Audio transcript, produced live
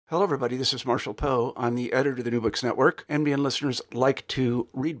Hello, everybody. This is Marshall Poe. I'm the editor of the New Books Network. NBN listeners like to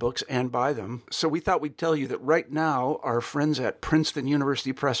read books and buy them. So we thought we'd tell you that right now, our friends at Princeton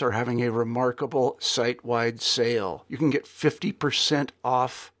University Press are having a remarkable site-wide sale. You can get 50%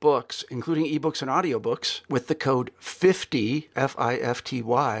 off books, including ebooks and audiobooks, with the code 50,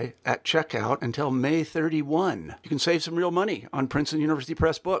 F-I-F-T-Y, at checkout until May 31. You can save some real money on Princeton University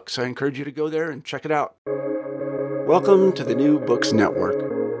Press books. I encourage you to go there and check it out. Welcome to the New Books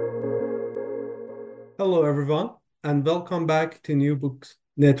Network. Hello, everyone, and welcome back to New Books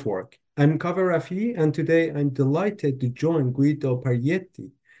Network. I'm Kaveh Rafi, and today I'm delighted to join Guido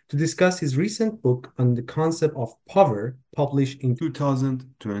Parietti to discuss his recent book on the concept of power, published in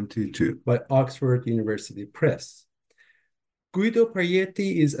 2022 by Oxford University Press. Guido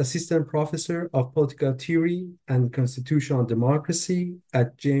Parietti is Assistant Professor of Political Theory and Constitutional Democracy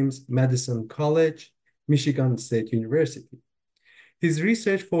at James Madison College, Michigan State University. His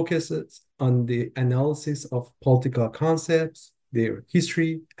research focuses on the analysis of political concepts, their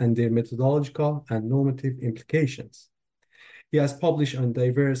history, and their methodological and normative implications. He has published on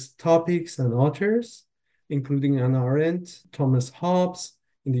diverse topics and authors, including Hannah Arendt, Thomas Hobbes,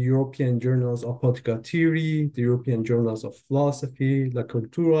 in the European Journals of Political Theory, the European Journals of Philosophy, La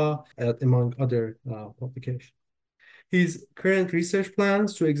Cultura, among other publications. His current research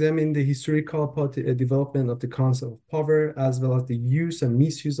plans to examine the historical development of the concept of power, as well as the use and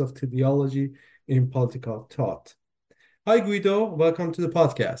misuse of teleology in political thought. Hi, Guido. Welcome to the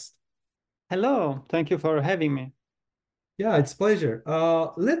podcast. Hello. Thank you for having me. Yeah, it's a pleasure.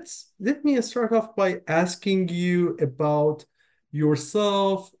 Let me start off by asking you about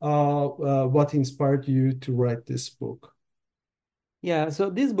yourself. What inspired you to write this book? Yeah, so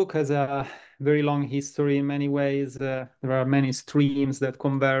this book has a very long history in many ways. There are many streams that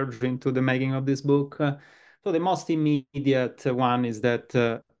converge into the making of this book. So the most immediate one is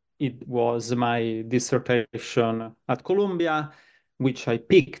that it was my dissertation at Columbia, which I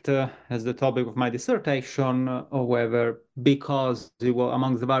picked as the topic of my dissertation. However, because it was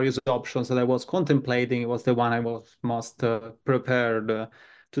among the various options that I was contemplating, it was the one I was most prepared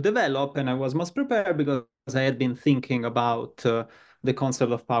to develop. And I was most prepared because I had been thinking about the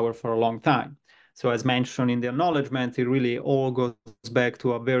concept of power for a long time. So as mentioned in the acknowledgement, it really all goes back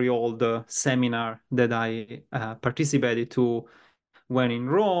to a very old seminar that I participated to when in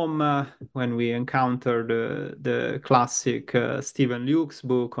Rome, when we encountered the classic Stephen Luke's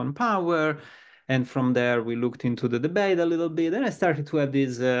book on power. And from there, we looked into the debate a little bit. And I started to have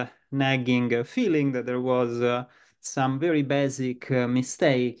this nagging feeling that there was some very basic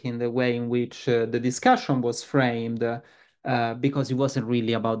mistake in the way in which the discussion was framed. Because it wasn't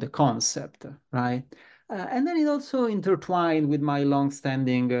really about the concept, right? And then it also intertwined with my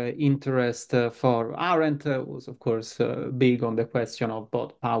long-standing interest for Arendt, was of course big on the question of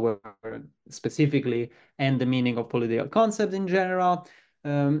both power specifically and the meaning of political concepts in general.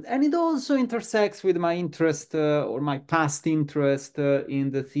 And it also intersects with my interest or my past interest in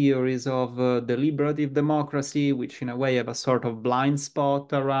the theories of deliberative democracy, which in a way have a sort of blind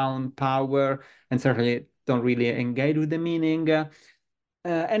spot around power and certainly don't really engage with the meaning.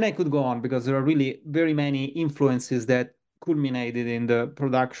 And I could go on because there are really very many influences that culminated in the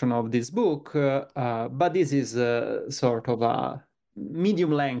production of this book. But this is sort of a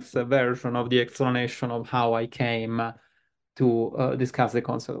medium-length version of the explanation of how I came to discuss the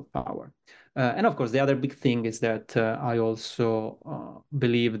concept of power. And of course, the other big thing is that I also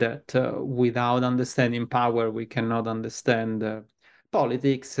believe that without understanding power, we cannot understand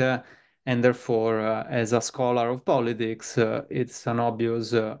politics. And therefore, as a scholar of politics, it's an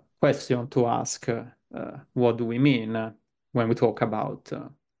obvious question to ask, what do we mean when we talk about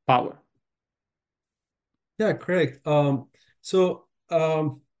power? Yeah, correct.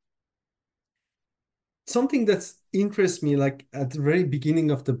 Something that's interests me, like at the very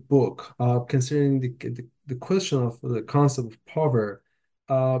beginning of the book, considering the question of the concept of power,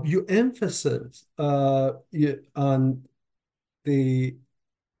 you emphasize on the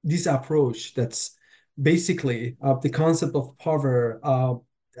this approach that's basically the concept of power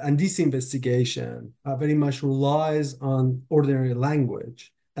and this investigation very much relies on ordinary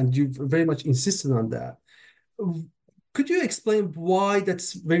language, and you very much insisted on that. Could you explain why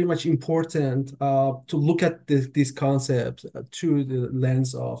that's very much important to look at these concepts through the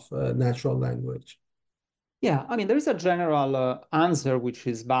lens of natural language? Yeah, I mean, there is a general answer which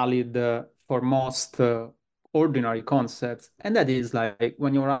is valid for most ordinary concepts, and that is like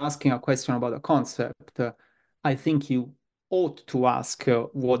when you're asking a question about a concept, I think you ought to ask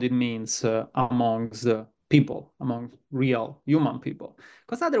what it means amongst people, among real human people.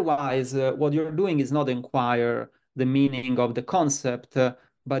 Because otherwise, what you're doing is not inquire the meaning of the concept,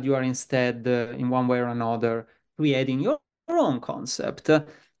 but you are instead, in one way or another, creating your own concept,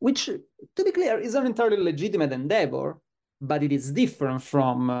 which, to be clear, is an entirely legitimate endeavor, but it is different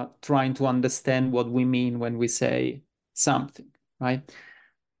from trying to understand what we mean when we say something, right?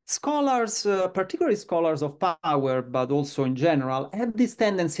 Scholars, particularly scholars of power, but also in general, have this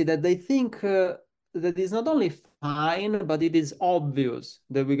tendency that they think that it's not only fine, but it is obvious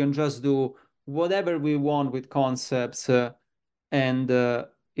that we can just do whatever we want with concepts and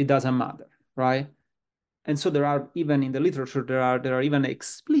it doesn't matter, right? And so there are, even in the literature, there are even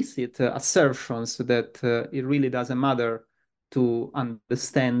explicit assertions that it really doesn't matter to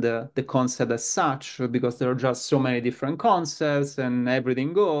understand the concept as such, because there are just so many different concepts and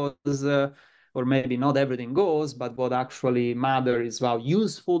everything goes, or maybe not everything goes, but what actually matters is how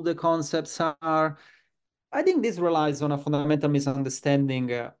useful the concepts are. I think this relies on a fundamental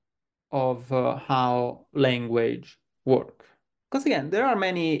misunderstanding of how language works. Because again, there are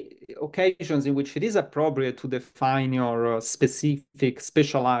many occasions in which it is appropriate to define your specific,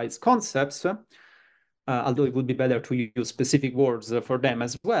 specialized concepts, although it would be better to use specific words for them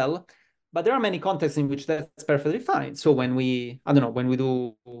as well. But there are many contexts in which that's perfectly fine. So when we, I don't know, when we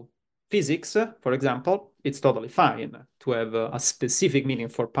do physics, for example, it's totally fine to have a specific meaning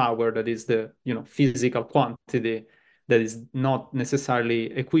for power that is the, physical quantity that is not necessarily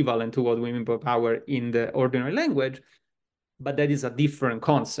equivalent to what we mean by power in the ordinary language, but that is a different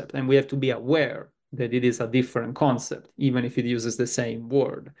concept. And we have to be aware that it is a different concept, even if it uses the same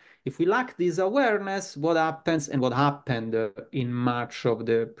word. If we lack this awareness, what happens, and what happened in much of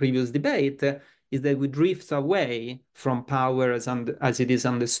the previous debate, is that we drift away from power as it is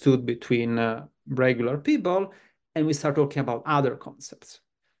understood between regular people, and we start talking about other concepts.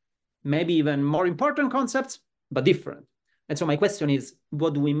 Maybe even more important concepts, but different. And so my question is,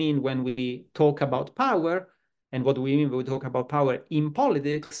 what do we mean when we talk about power? And what do we mean when we talk about power in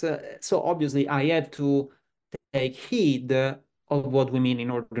politics? So obviously I have to take heed of what we mean in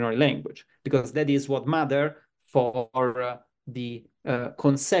ordinary language, because that is what matters for the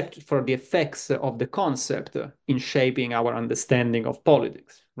concept, for the effects of the concept in shaping our understanding of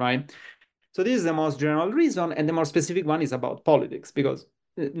politics, right? So this is the most general reason, and the more specific one is about politics, because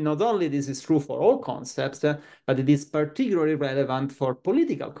not only this is true for all concepts, but it is particularly relevant for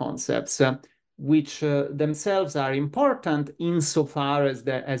political concepts, which themselves are important insofar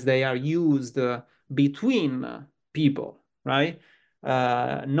as they are used between people, right?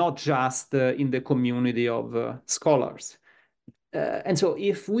 Not just in the community of scholars. And so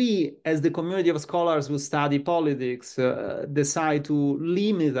if we, as the community of scholars who study politics, decide to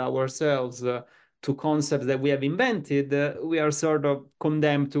limit ourselves to concepts that we have invented, we are sort of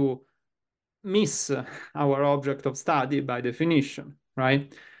condemned to miss our object of study by definition,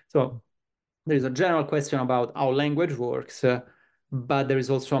 right? So there is a general question about how language works, but there is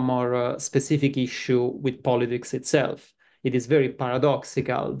also a more specific issue with politics itself. It is very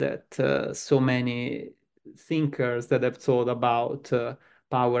paradoxical that so many thinkers that have thought about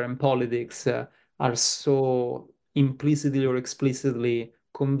power and politics are so implicitly or explicitly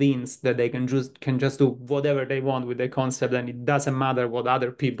convinced that they can just do whatever they want with the concept, and it doesn't matter what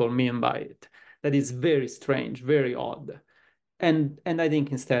other people mean by it. That is very strange, very odd. And I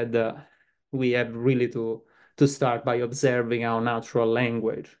think instead we have really to start by observing how natural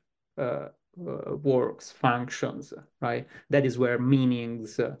language works, functions, right? That is where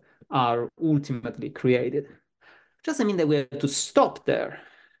meanings are ultimately created. Doesn't mean that we have to stop there,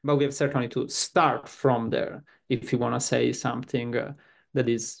 but we have certainly to start from there if you want to say something that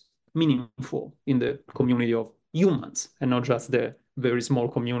is meaningful in the community of humans and not just the very small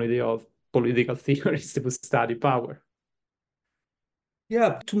community of political theorists who study power.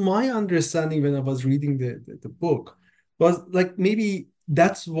 Yeah, to my understanding, when I was reading the book, was like maybe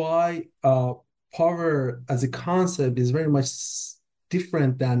that's why power as a concept is very much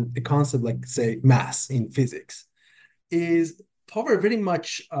different than a concept like, say, mass in physics. Is power very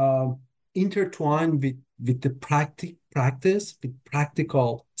much intertwined with the with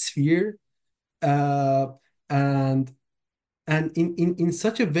practical sphere, uh, and in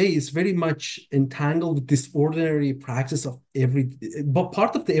such a way it's very much entangled with this ordinary practice of but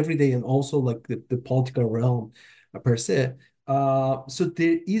part of the everyday, and also like the political realm per se. So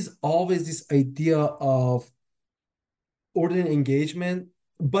there is always this idea of ordinary engagement,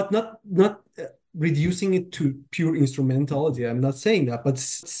 but not reducing it to pure instrumentality. I'm not saying that, but it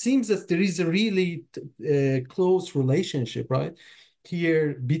seems that there is a really close relationship, right,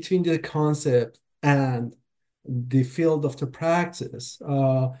 here between the concept and the field of the practice.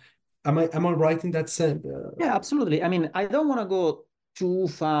 Am I right in that sense? Yeah, absolutely. I mean, I don't want to go too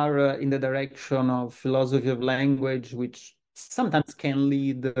far in the direction of philosophy of language, which sometimes can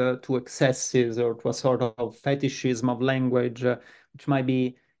lead to excesses or to a sort of fetishism of language, which might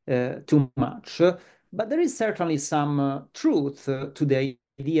be too much. But there is certainly some truth to the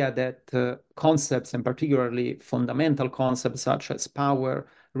idea that concepts, and particularly fundamental concepts such as power,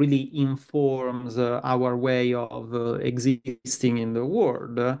 really informs our way of existing in the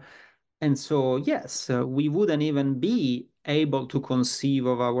world. And so, yes, we wouldn't even be able to conceive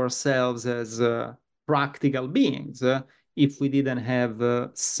of ourselves as practical beings if we didn't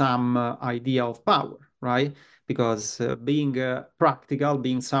have some idea of power, right? Because being practical,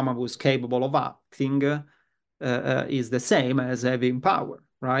 being someone who's capable of acting, is the same as having power,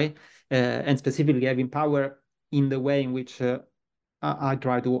 right? And specifically having power in the way in which I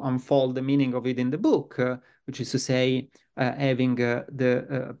try to unfold the meaning of it in the book, which is to say, having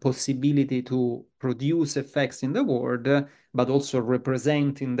the possibility to produce effects in the world, but also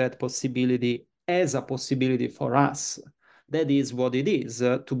representing that possibility as a possibility for us. That is what it is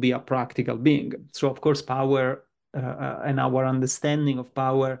to be a practical being. So, of course, power and our understanding of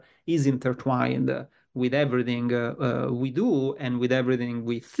power is intertwined with everything we do and with everything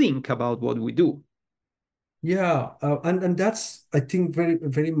we think about what we do. Yeah, and that's, I think,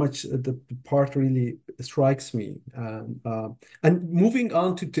 very much the part really strikes me. And moving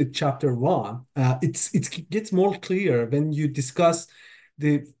on to chapter one, it gets more clear when you discuss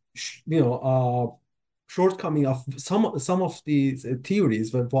the shortcoming of some of these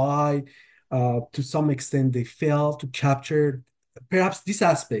theories, but why to some extent they fail to capture perhaps these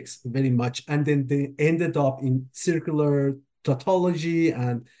aspects very much, and then they ended up in circular tautology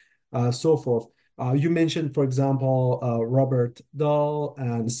and so forth. You mentioned, for example, Robert Dahl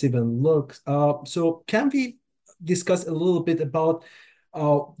and Stephen Locke. So can we discuss a little bit about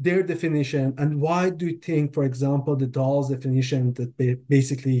their definition, and why do you think, for example, the Dahl's definition that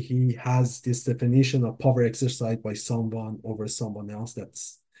basically he has this definition of power exercised by someone over someone else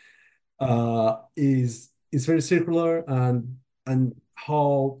that's is very circular, and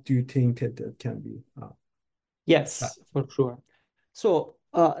how do you think that can be? Yes, for sure. So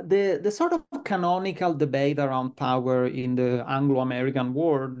the sort of canonical debate around power in the Anglo-American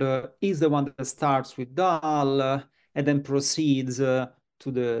world is the one that starts with Dahl and then proceeds to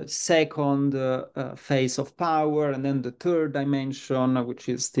the second phase of power, and then the third dimension, which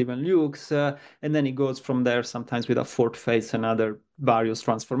is Stephen Luke's, and then it goes from there, sometimes with a fourth phase and other various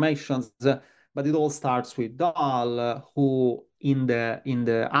transformations. But it all starts with Dahl, who in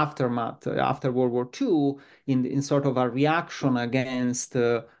the aftermath after World War II, in sort of a reaction against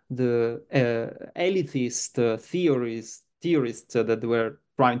the elitist theorists that were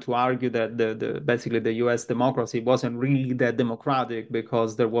trying to argue that basically the US democracy wasn't really that democratic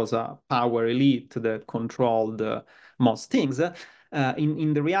because there was a power elite that controlled most things.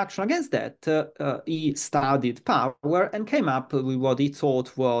 In the reaction against that, he studied power and came up with what he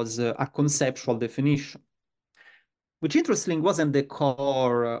thought was a conceptual definition, which interestingly wasn't the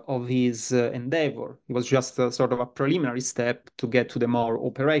core of his endeavor. It was just a sort of a preliminary step to get to the more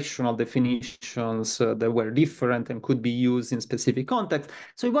operational definitions that were different and could be used in specific contexts.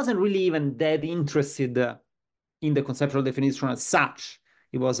 So he wasn't really even that interested in the conceptual definition as such.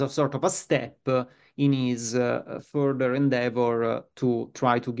 It was a sort of a step in his further endeavor to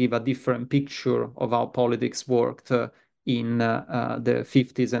try to give a different picture of how politics worked in the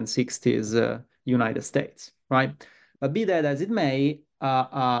 50s and 60s United States, right? But be that as it may,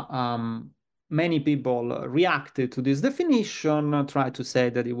 many people reacted to this definition, tried to say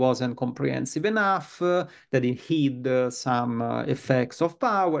that it wasn't comprehensive enough, that it hid some effects of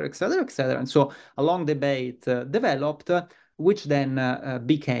power, etc., etc. And so a long debate developed, which then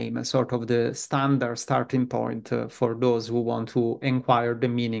became sort of the standard starting point for those who want to inquire the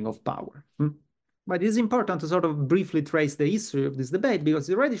meaning of power. But it's important to sort of briefly trace the history of this debate, because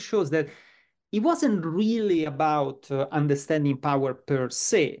it already shows that it wasn't really about understanding power per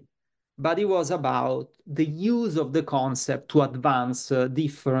se, but it was about the use of the concept to advance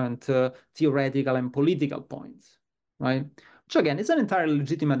different theoretical and political points, right? Which again is an entirely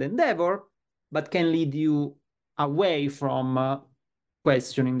legitimate endeavor, but can lead you away from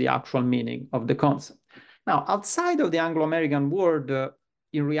questioning the actual meaning of the concept. Now, outside of the Anglo-American world,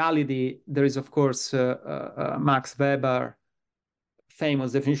 in reality, there is, of course, Max Weber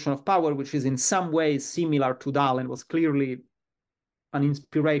famous definition of power, which is in some ways similar to Dahl and was clearly an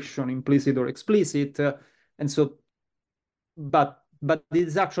inspiration, implicit or explicit. And so, but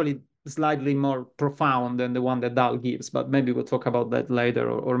it's actually slightly more profound than the one that Dahl gives. But maybe we'll talk about that later,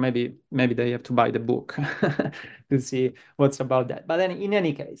 or maybe they have to buy the book to see what's about that. But then, in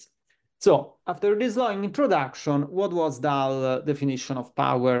any case, so after this long introduction, what was Dahl's definition of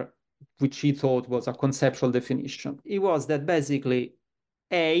power which he thought was a conceptual definition. It was that basically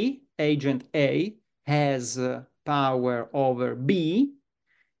agent A, has power over B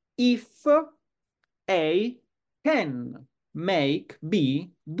if A can make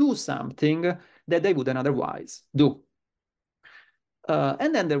B do something that they wouldn't otherwise do.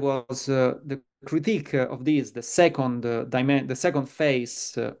 And then there was the critique of this, the second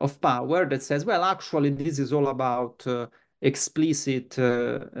phase of power that says, well, actually, this is all about explicit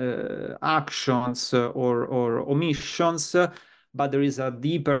actions or omissions, but there is a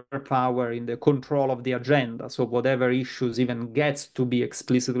deeper power in the control of the agenda. So whatever issues even gets to be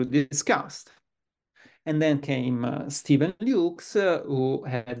explicitly discussed. And then came Stephen Lukes, who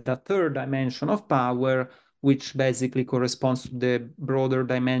had the third dimension of power, which basically corresponds to the broader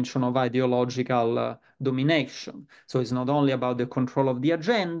dimension of ideological domination. So it's not only about the control of the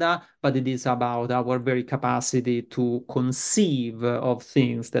agenda, but it is about our very capacity to conceive of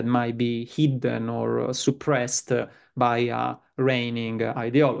things that might be hidden or suppressed by a reigning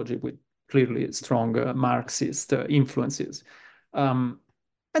ideology with clearly strong Marxist influences.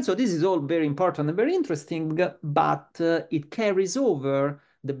 And so this is all very important and very interesting, but it carries over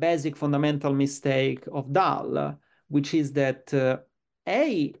the basic fundamental mistake of Dahl, which is that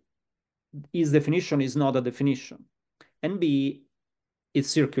A, his definition is not a definition, and B, it's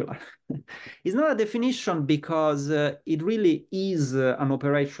circular. It's not a definition because it really is an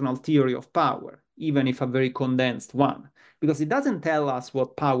operational theory of power, even if a very condensed one, because it doesn't tell us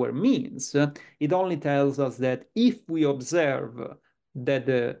what power means. It only tells us that if we observe that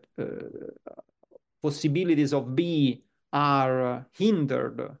the possibilities of B are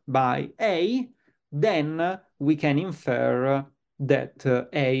hindered by A, then we can infer that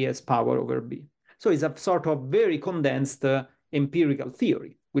A has power over B. So it's a sort of very condensed empirical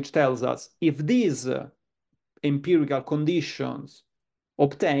theory, which tells us if these empirical conditions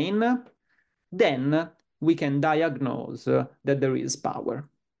obtain, then we can diagnose that there is power.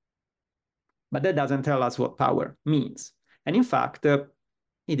 But that doesn't tell us what power means. And in fact, it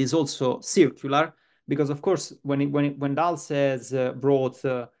is also circular because, of course, when Dahl says brought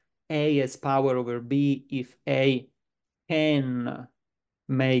A has power over B if A can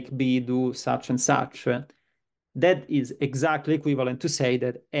make B do such and such, that is exactly equivalent to say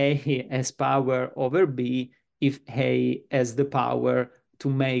that A has power over B if A has the power to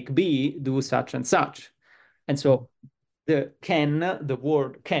make B do such and such. And so the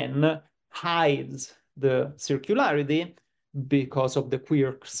word can hides the circularity because of the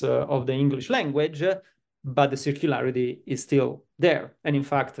quirks of the English language, but the circularity is still there. And in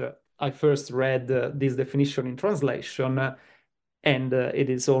fact, I first read this definition in translation, and it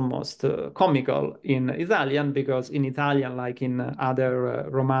is almost comical in Italian, because in Italian, like in other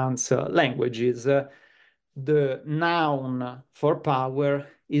Romance languages, the noun for power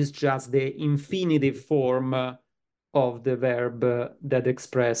is just the infinitive form of the verb that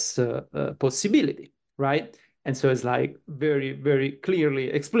express possibility, right? And so it's like very, very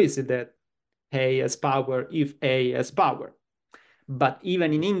clearly explicit that A has power if A has power. But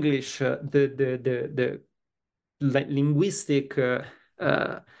even in English, the linguistic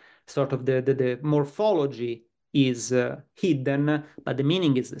sort of the morphology is hidden, but the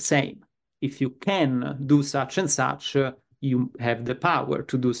meaning is the same. If you can do such and such, you have the power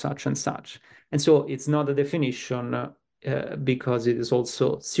to do such and such. And so it's not a definition because it is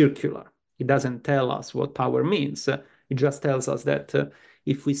also circular. It doesn't tell us what power means. It just tells us that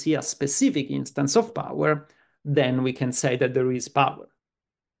if we see a specific instance of power, then we can say that there is power.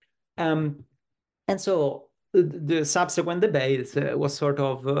 And so the subsequent debate was sort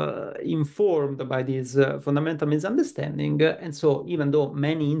of informed by this fundamental misunderstanding. And so even though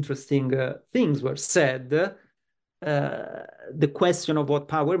many interesting things were said, the question of what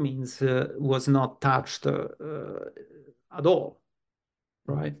power means was not touched at all,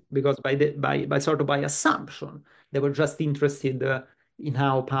 right? Because by assumption, they were just interested in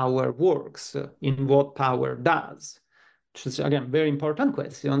how power works, in what power does, which is, again, very important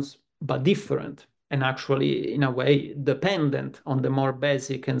questions, but different, and actually, in a way, dependent on the more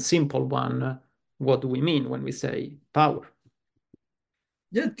basic and simple one. What do we mean when we say power?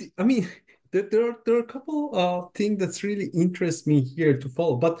 Yeah, I mean, there are a couple things that's really interest me here to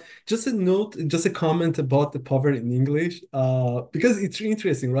follow. But just a note, just a comment about the power in English, because it's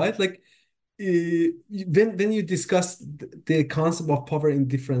interesting, right? Like when you discuss the concept of power in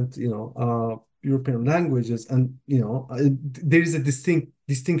different, European languages, and there is a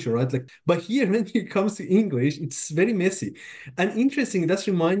distinction, right? Like, but here when it comes to English, it's very messy and interesting. That's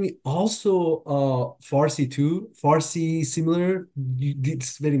remind me also Farsi too. Farsi similar.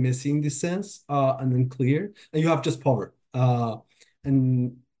 It's very messy in this sense, and unclear. And you have just power,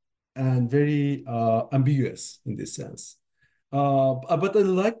 and and very ambiguous in this sense. But I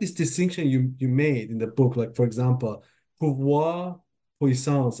like this distinction you made in the book. Like, for example, pouvoir,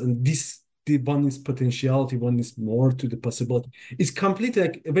 puissance, and this the one is potentiality, one is more to the possibility. It's completely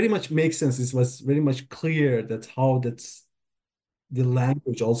like it very much makes sense. It was very much clear that how that's the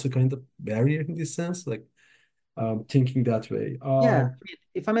language also kind of barrier in this sense, like thinking that way. Yeah,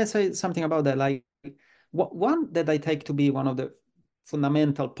 if I may say something about that, like one that I take to be one of the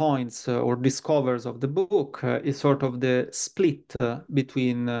fundamental points or discovers of the book is sort of the split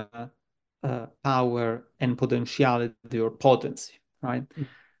between power and potentiality or potency, right?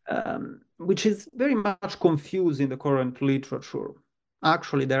 Which is very much confused in the current literature.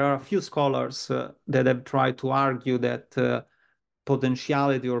 Actually, there are a few scholars that have tried to argue that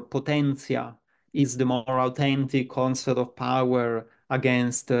potentiality or potentia is the more authentic concept of power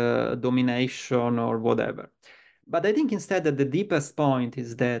against domination or whatever. But I think instead that the deepest point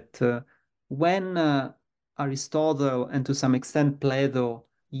is that when Aristotle and to some extent Plato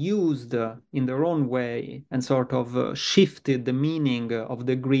used in their own way and sort of shifted the meaning of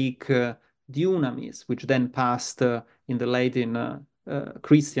the Greek dunamis, which then passed in the Latin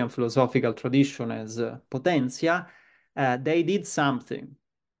Christian philosophical tradition as potentia, they did something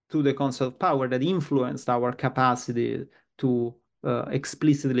to the concept of power that influenced our capacity to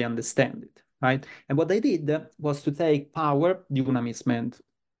explicitly understand it, right? And what they did was to take power, dunamis meant,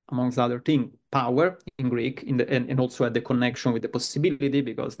 amongst other things, power in Greek, and also had the connection with the possibility,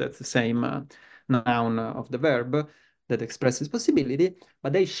 because that's the same noun of the verb that expresses possibility,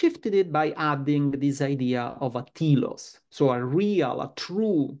 but they shifted it by adding this idea of a telos. So a real, a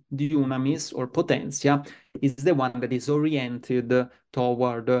true dunamis or potentia is the one that is oriented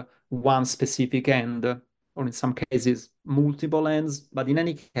toward one specific end, or in some cases multiple ends, but in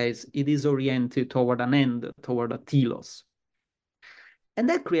any case, it is oriented toward an end, toward a telos. And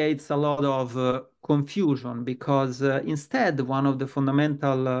that creates a lot of confusion because instead, one of the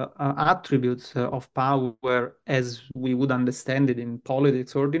fundamental attributes of power, as we would understand it in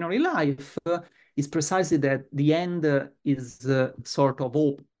politics, ordinary life, is precisely that the end is sort of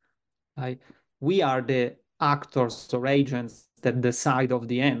open. Right? We are the actors or agents that decide of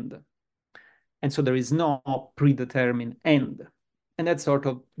the end. And so there is no predetermined end. And that sort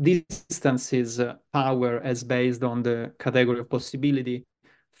of distances power as based on the category of possibility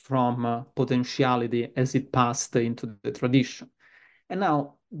from potentiality as it passed into the tradition. And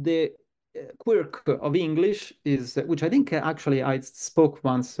now the quirk of English is, which I think actually I spoke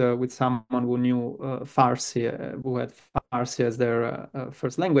once with someone who knew Farsi, who had Farsi as their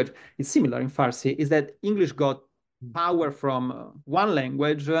first language. It's similar in Farsi, is that English got power from one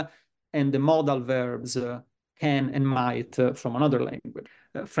language and the modal verbs can and might from another language,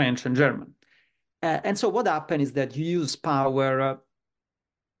 French and German. And so what happened is that you use power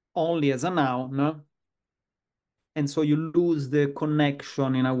only as a noun, and so you lose the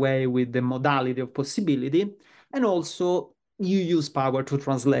connection in a way with the modality of possibility, and also you use power to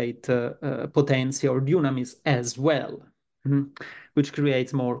translate potentia or dunamis as well, which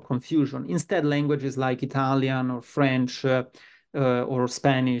creates more confusion. Instead, languages like Italian or French or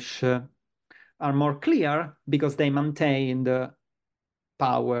Spanish are more clear because they maintain the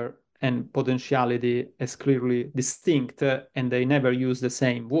power and potentiality as clearly distinct, and they never use the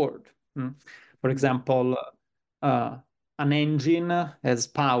same word. For example, an engine has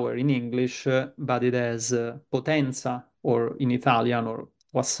power in English, but it has potenza, or in Italian, or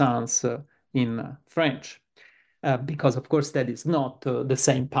puissance in French. Because, of course, that is not the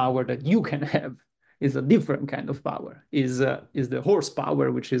same power that you can have. Is a different kind of power. Is the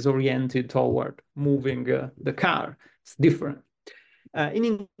horsepower, which is oriented toward moving the car. It's different. In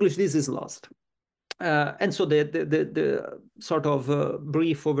English, this is lost. And so the sort of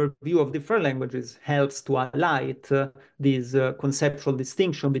brief overview of different languages helps to highlight this conceptual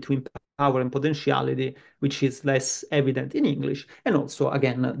distinction between power and potentiality, which is less evident in English, and also,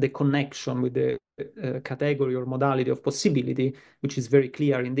 again, the connection with the category or modality of possibility, which is very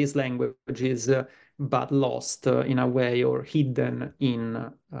clear in these languages, but lost in a way or hidden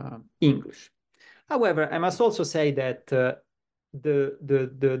in English. However, I must also say that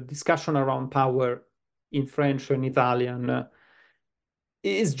the discussion around power in French and Italian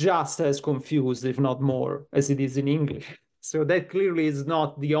is just as confused, if not more, as it is in English. So that clearly is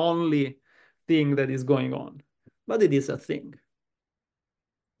not the only thing that is going on, but it is a thing.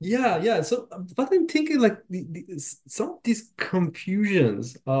 Yeah. So, but I'm thinking like some of these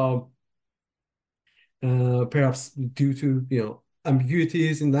confusions, perhaps due to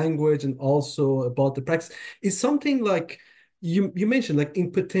ambiguities in language and also about the practice, is something like you mentioned, like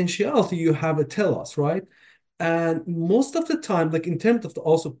in potentiality you have a telos, right? And most of the time, like in terms of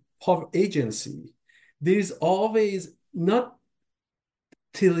also power agency, there is always not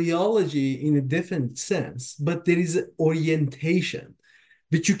teleology in a different sense, but there is orientation,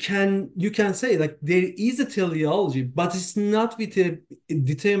 which you can say like there is a teleology, but it's not with a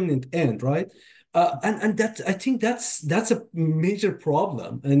determinate end, right? And that I think that's a major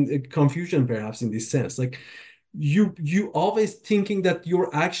problem and a confusion perhaps in this sense. Like you always thinking that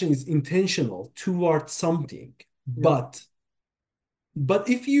your action is intentional towards something, Yeah. but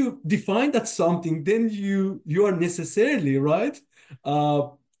if you define that something, then you are necessarily right, uh,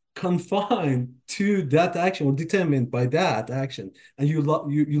 confined to that action or determined by that action, and you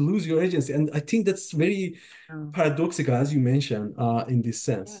lose your agency. And I think that's very Yeah. paradoxical, as you mentioned, in this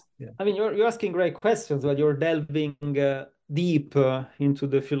Yeah. sense. Yeah. I mean, you're asking great questions, but you're delving deep into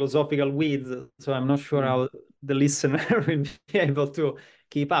the philosophical weeds. So I'm not sure Mm. how the listener will be able to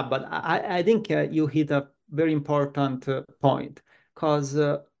keep up. But I think you hit a very important point because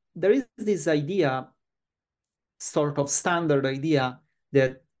there is this idea, sort of standard idea,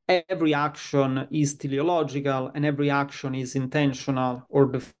 that every action is teleological and every action is intentional or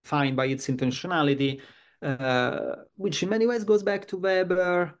defined by its intentionality, which in many ways goes back to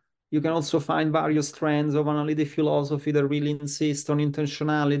Weber. You can also find various strands of analytic philosophy that really insist on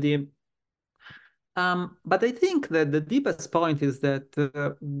intentionality. But I think that the deepest point is that,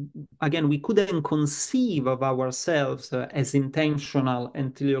 again, we couldn't conceive of ourselves as intentional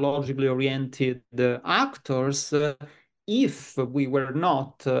and teleologically oriented actors if we were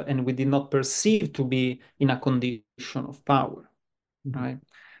not and we did not perceive to be in a condition of power, right?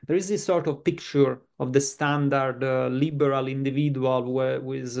 There is this sort of picture of the standard liberal individual who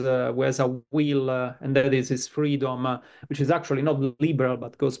has a will and that is his freedom, which is actually not liberal,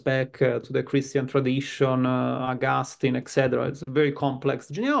 but goes back to the Christian tradition, Augustine, etc. It's a very complex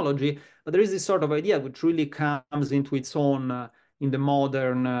genealogy, but there is this sort of idea which really comes into its own in the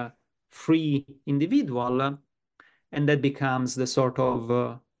modern free individual, and that becomes the sort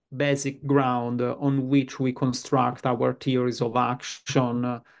of basic ground on which we construct our theories of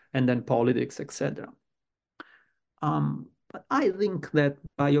action and then politics, etc. But I think that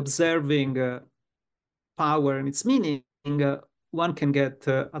by observing power and its meaning, one can get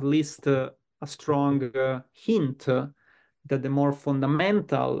at least a strong hint that the more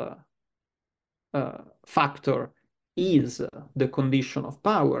fundamental factor is the condition of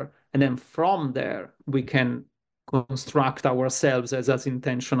power. And then from there, we can construct ourselves as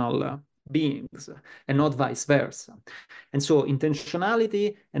intentional beings and not vice versa. And so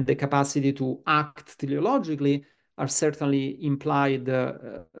intentionality and the capacity to act teleologically are certainly implied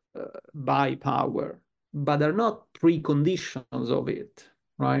by power, but are not preconditions of it,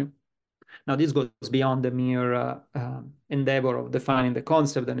 right? Now, this goes beyond the mere endeavor of defining the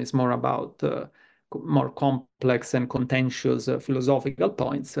concept and is more about more complex and contentious philosophical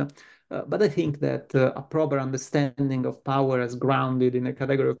points. But I think that a proper understanding of power as grounded in a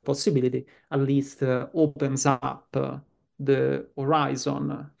category of possibility at least opens up the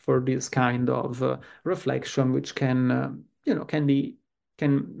horizon for this kind of reflection, which can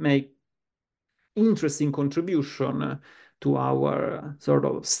make interesting contribution to our sort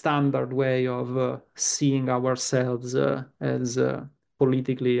of standard way of seeing ourselves as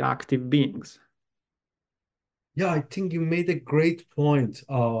politically active beings. Yeah, I think you made a great point,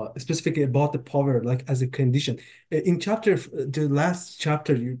 specifically about the power, like as a condition. In the last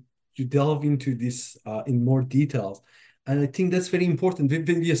chapter, you delve into this in more details, and I think that's very important. When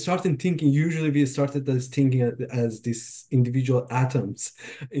we started thinking, usually we started as thinking as these individual atoms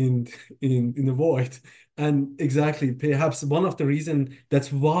in in the void, and exactly, perhaps one of the reasons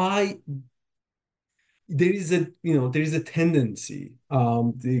that's why there is a tendency,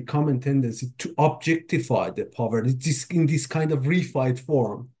 the common tendency to objectify the poverty in this kind of reified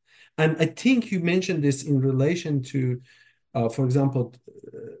form. And I think you mentioned this in relation to, for example,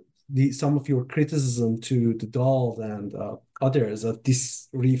 some of your criticism to the Dahl and others of this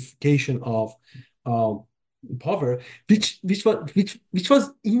reification of um, power, which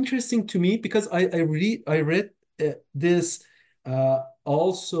was interesting to me because I read this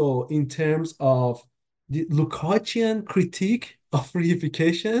also in terms of the Lukácsian critique of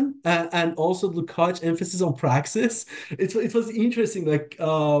reification, and also Lukács emphasis on praxis. It was interesting. Like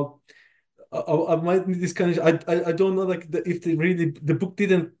I might need this kind of. I don't know like if the book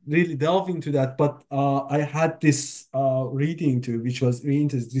didn't really delve into that, but I had this reading too, which was really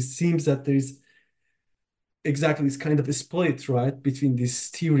interesting. It seems that there is exactly this kind of a split, right, between these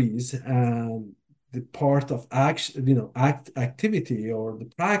theories and the part of action, activity or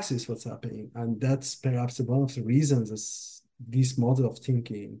the praxis, what's happening. And that's perhaps one of the reasons as this model of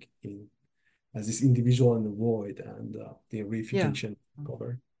thinking as this individual in the void and the Yeah. reification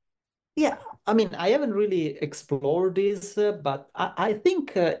cover. Yeah, I mean, I haven't really explored this, but I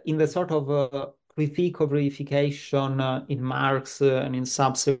think in the sort of critique of reification in Marx and in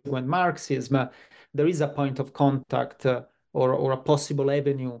subsequent Marxism, there is a point of contact or a possible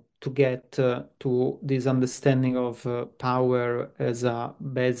avenue to get to this understanding of power as a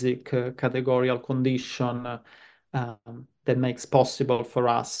basic categorical condition that makes possible for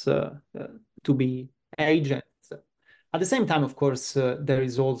us to be agents. At the same time, of course, there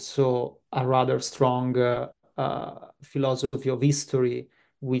is also a rather strong philosophy of history,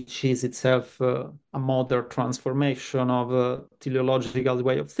 which is itself a modern transformation of a teleological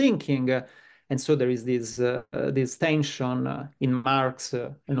way of thinking. And so there is this tension in Marx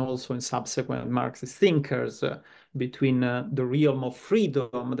and also in subsequent Marxist thinkers between the realm of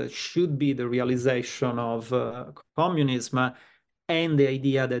freedom that should be the realization of communism and the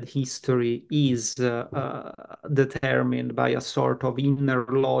idea that history is determined by a sort of inner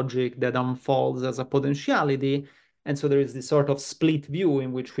logic that unfolds as a potentiality. And so there is this sort of split view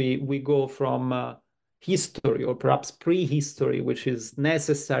in which we go from history or perhaps prehistory, which is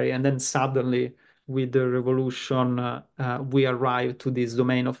necessary, and then suddenly with the revolution, we arrive to this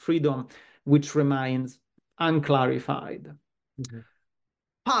domain of freedom, which remains unclarified. Mhm.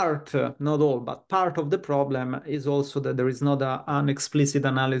 Part, not all, but part of the problem is also that there is not an explicit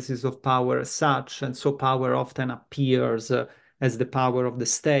analysis of power as such. And so power often appears as the power of the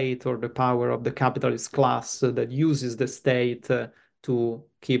state or the power of the capitalist class that uses the state to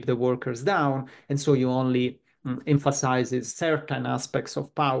keep the workers down. And so you only emphasizes certain aspects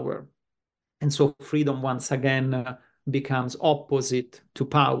of power. And so freedom once again becomes opposite to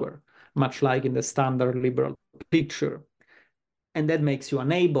power, much like in the standard liberal picture. And that makes you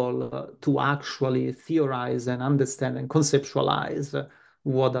unable to actually theorize and understand and conceptualize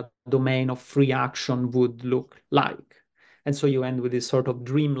what a domain of free action would look like. And so you end with these sort of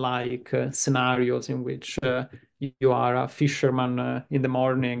dreamlike scenarios in which you are a fisherman in the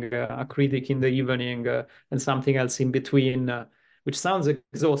morning, a critic in the evening, and something else in between, which sounds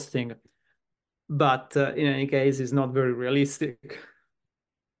exhausting, but in any case is not very realistic.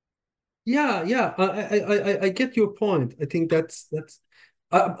 Yeah, yeah, I get your point. I think that's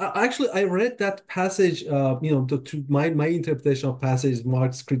actually I read that passage. My interpretation of passage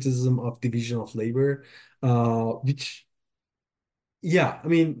Marx's criticism of division of labor, which yeah, I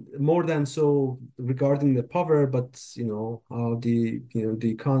mean more than so regarding the power, but how the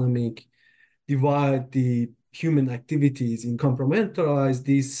economic divide the human activities and compartmentalize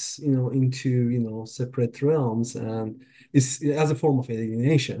this into separate realms, and it's as a form of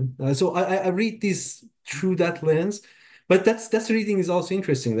alienation. So I read this through that lens, but that's reading is also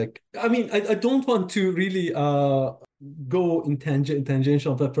interesting. Like I mean I don't want to really go in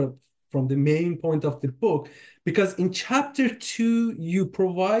tangential from the main point of the book, because in chapter 2 you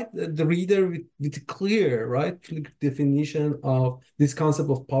provide the reader with a clear, right, definition of this concept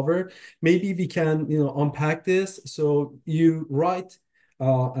of power. Maybe we can unpack this. So you write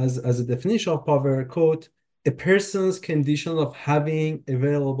as a definition of power, quote, a person's condition of having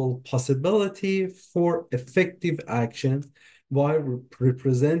available possibility for effective action while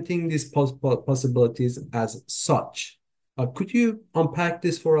representing these possibilities as such. Could you unpack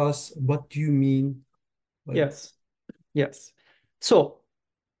this for us? What do you mean by Yes, yes. So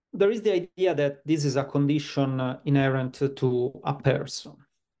there is the idea that this is a condition inherent to a person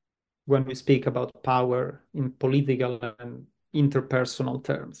when we speak about power in political and interpersonal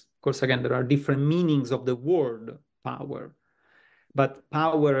terms. Of course, again, there are different meanings of the word power, but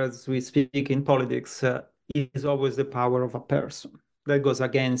power, as we speak in politics, is always the power of a person. That goes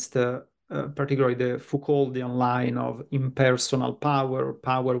against particularly the Foucauldian line of impersonal power,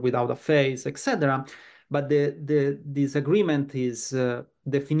 power without a face, etc. But the disagreement is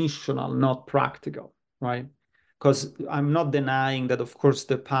definitional, not practical, right? Because I'm not denying that, of course,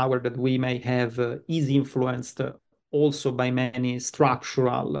 the power that we may have is influenced also by many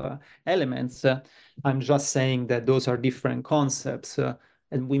structural elements. I'm just saying that those are different concepts.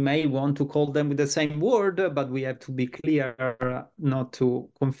 And we may want to call them with the same word, but we have to be clear not to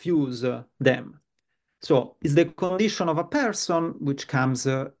confuse them. So it's the condition of a person, which comes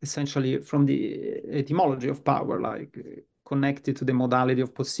essentially from the etymology of power, like connected to the modality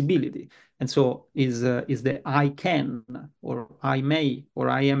of possibility. And so is the I can, or I may, or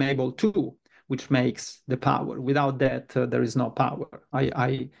I am able to, which makes the power. Without that, there is no power.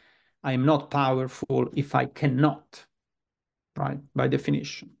 I am not powerful if I cannot, right? By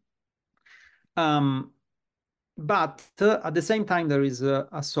definition. But at the same time, there is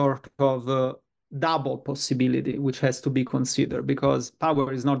a sort of double possibility which has to be considered, because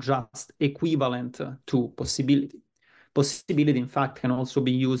power is not just equivalent to possibility. possibility, in fact, can also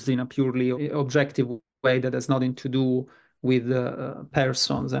be used in a purely objective way that has nothing to do with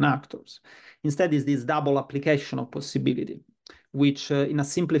persons and actors. Instead, is this double application of possibility, which in a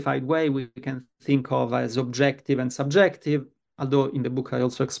simplified way we can think of as objective and subjective, although in the book I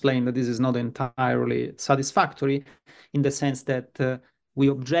also explain that this is not entirely satisfactory, in the sense that we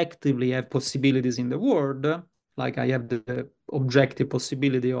objectively have possibilities in the world, like I have the objective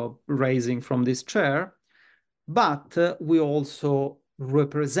possibility of raising from this chair, but we also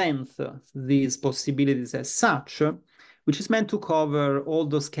represent these possibilities as such, which is meant to cover all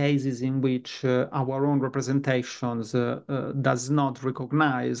those cases in which our own representations does not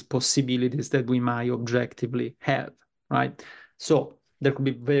recognize possibilities that we might objectively have, right? So there could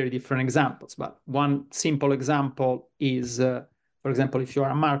be very different examples, but one simple example is, for example, if you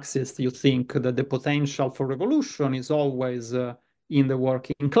are a Marxist, you think that the potential for revolution is always in the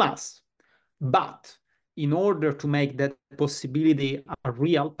working class. But in order to make that possibility a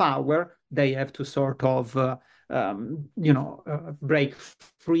real power, they have to sort of break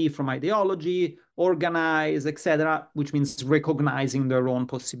free from ideology, organize, etc., which means recognizing their own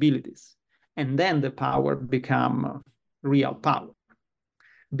possibilities. And then the power become real power.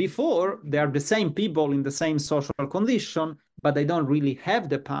 Before, they are the same people in the same social condition, but they don't really have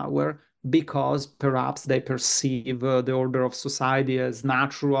the power because perhaps they perceive the order of society as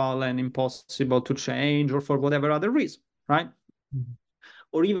natural and impossible to change, or for whatever other reason, right? Mm-hmm.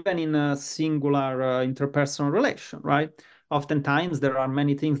 Or even in a singular interpersonal relation, right? Oftentimes there are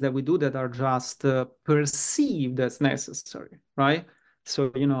many things that we do that are just perceived as necessary, right?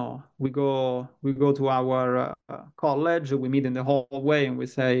 So, we go to our college, we meet in the hallway and we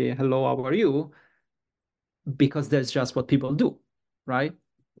say, hello, how are you? Because that's just what people do, right?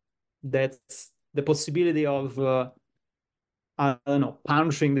 That's the possibility of, I don't know,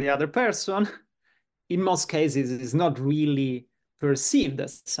 punching the other person. In most cases, it is not really perceived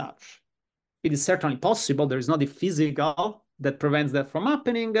as such. It is certainly possible. There is nothing physical that prevents that from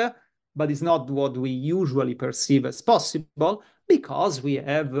happening, but it's not what we usually perceive as possible because we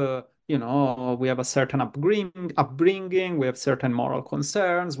have, we have a certain upbringing, we have certain moral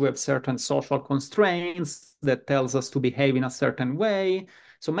concerns, we have certain social constraints that tells us to behave in a certain way.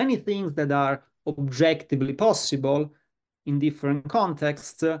 So many things that are objectively possible in different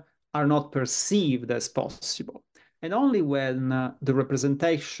contexts are not perceived as possible. And only when the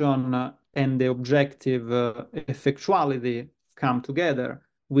representation and the objective effectuality come together,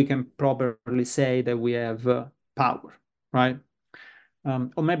 we can properly say that we have power, right?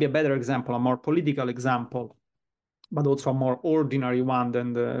 Or maybe a better example, a more political example, but also a more ordinary one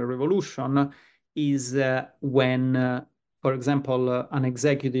than the revolution, is when, for example, an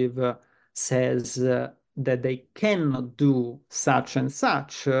executive says that they cannot do such and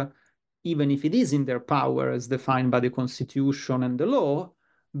such, even if it is in their power as defined by the Constitution and the law,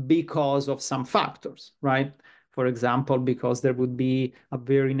 because of some factors, right? For example, because there would be a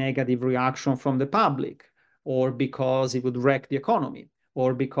very negative reaction from the public, or because it would wreck the economy,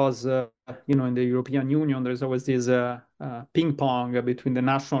 or because, in the European Union, there's always this ping pong between the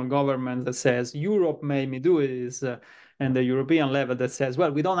national government that says, Europe made me do this, and the European level that says,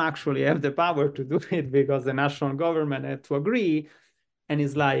 well, we don't actually have the power to do it because the national government had to agree. And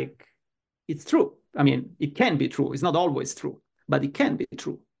it's like, it's true. I mean, it can be true. It's not always true, but it can be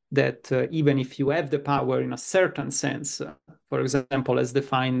true that even if you have the power in a certain sense, for example, as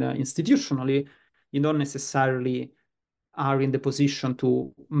defined institutionally, you don't necessarily are in the position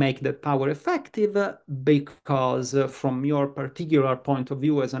to make that power effective because from your particular point of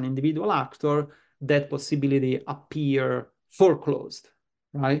view as an individual actor, that possibility appear foreclosed,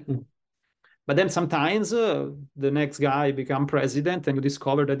 right? Mm. But then sometimes the next guy become president and you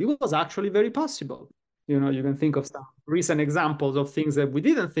discover that it was actually very possible. You can think of some recent examples of things that we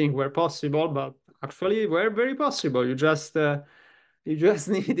didn't think were possible, but actually were very possible. You just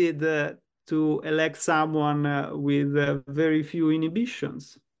needed to elect someone with very few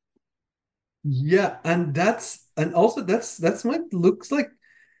inhibitions. Yeah, and also that's what looks like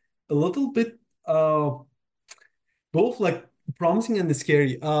a little bit both like promising and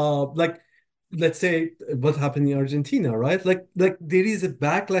scary. Like let's say what happened in Argentina, right? Like there is a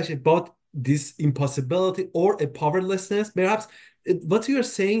backlash about this impossibility or a powerlessness. Perhaps what you're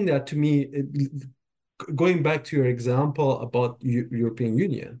saying that to me, going back to your example about European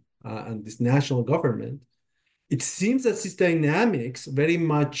Union and this national government, it seems that these dynamics very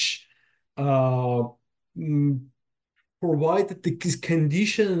much mm, provide these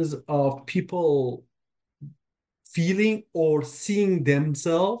conditions of people feeling or seeing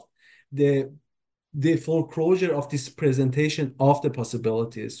themselves the the foreclosure of this presentation of the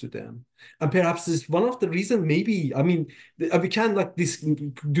possibilities to them. And perhaps this one of the reasons, maybe, I mean, we can like this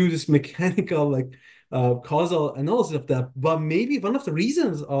do this mechanical like causal analysis of that, but maybe one of the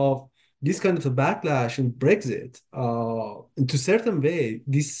reasons of this kind of a backlash in Brexit, to certain way,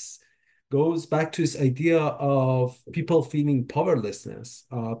 this goes back to this idea of people feeling powerlessness,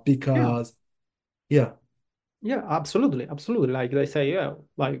 Yeah. because, yeah. Yeah, absolutely, absolutely. Like they say, yeah,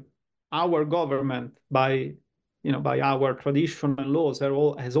 like our government by, by our traditional laws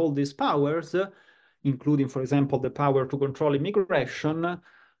has all these powers, including, for example, the power to control immigration,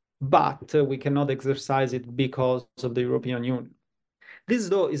 but we cannot exercise it because of the European Union. This,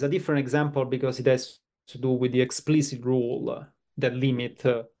 though, is a different example because it has to do with the explicit rule that limit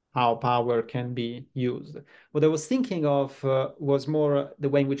how power can be used. What I was thinking of was more the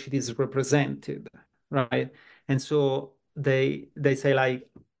way in which it is represented, right? And so they say like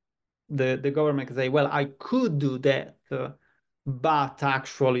the government can say, well, I could do that, but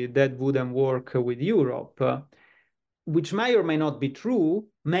actually that wouldn't work with Europe, which may or may not be true,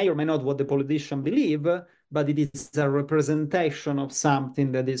 may or may not what the politician believe, but it is a representation of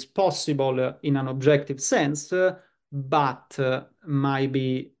something that is possible in an objective sense, but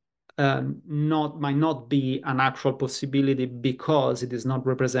might not be an actual possibility because it is not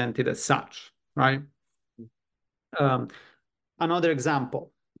represented as such, right? Another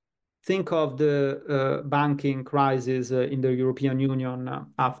example, think of the banking crisis in the European Union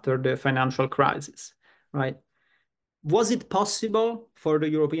after the financial crisis, right? Was it possible for the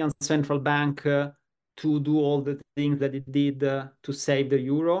European Central Bank to do all the things that it did to save the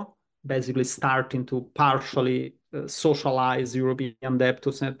euro, basically starting to partially socialize European debt to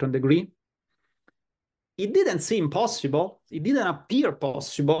a certain degree? It didn't seem possible. It didn't appear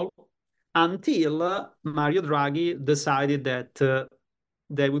possible until Mario Draghi decided that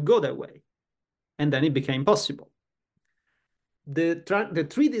they would go that way. And then it became possible. The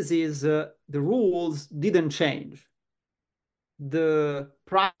treaties is the rules didn't change. The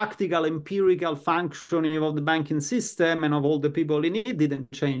practical empirical functioning of the banking system and of all the people in it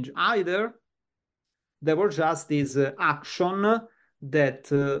didn't change either. There was just this action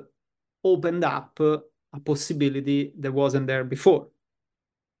that opened up a possibility that wasn't there before,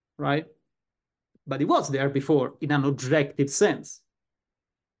 right? But it was there before in an objective sense,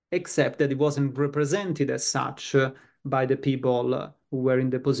 except that it wasn't represented as such by the people who were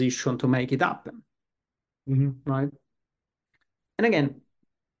in the position to make it happen, right? And again,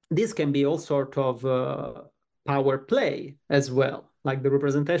 this can be all sort of power play as well. Like the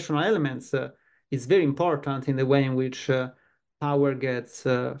representational elements is very important in the way in which power gets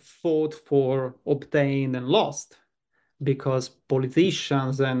fought for, obtained, and lost, because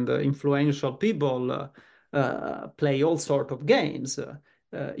politicians and influential people play all sort of games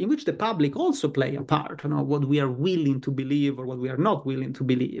in which the public also play a part, what we are willing to believe or what we are not willing to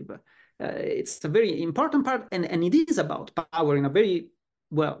believe. It's a very important part, and it is about power in a very,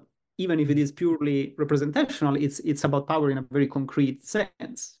 well, even if it is purely representational, it's about power in a very concrete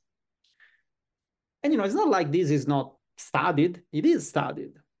sense. And it's not like this is not studied, it is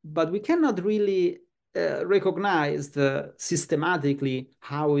studied, but we cannot really recognize systematically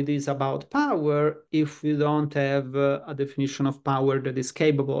how it is about power if we don't have a definition of power that is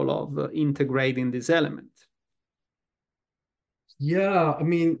capable of integrating this element. Yeah, I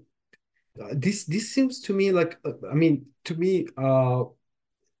mean, this seems to me like, I mean, to me,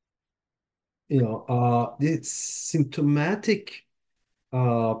 it's symptomatic,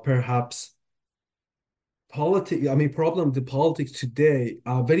 perhaps problem the politics today,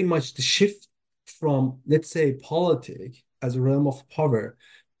 very much the shift from, let's say, politic as a realm of power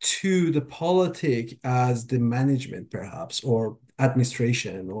to the politic as the management, perhaps, or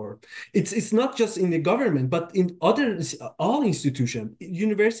administration, or it's not just in the government, but in other all institutions,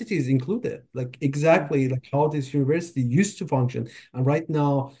 universities included, like exactly like how this university used to function. And right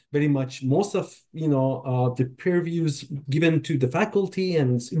now, very much most of the purviews given to the faculty,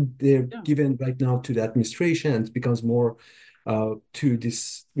 and they're given right now to the administration, and it becomes more to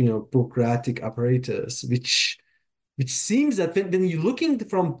this bureaucratic apparatus, which seems that when you're looking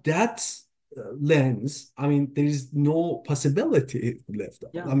from that lens, I mean, there is no possibility left.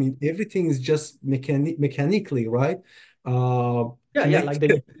 Yeah. I mean, everything is just mechanically, right? Like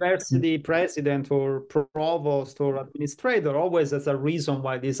the university president or provost or administrator always has a reason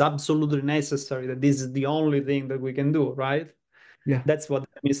why it is absolutely necessary, that this is the only thing that we can do, right? Yeah. That's what the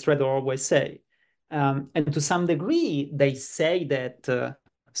administrator always say. And to some degree, they say that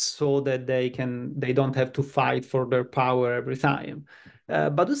so that they don't have to fight for their power every time.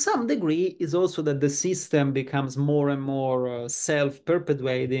 But to some degree, is also that the system becomes more and more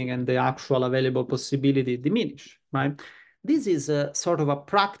self-perpetuating and the actual available possibility diminish, right? This is a sort of a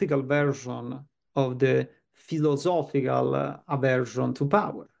practical version of the philosophical aversion to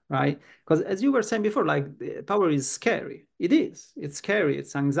power, right? Because as you were saying before, like power is scary. It is. It's scary.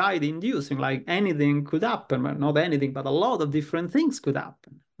 It's anxiety inducing. Like anything could happen. Well, not anything, but a lot of different things could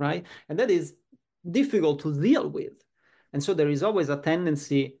happen, right? And that is difficult to deal with. And so there is always a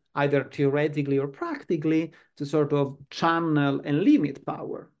tendency, either theoretically or practically, to sort of channel and limit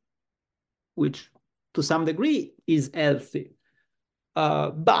power, which to some degree is healthy.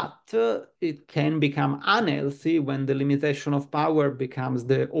 But it can become unhealthy when the limitation of power becomes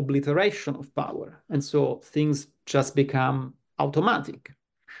the obliteration of power. And so things just become automatic.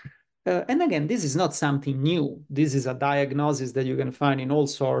 And again, this is not something new. This is a diagnosis that you can find in all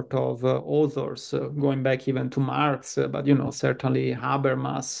sorts of authors, going back even to Marx, but certainly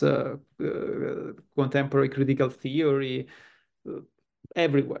Habermas, contemporary critical theory,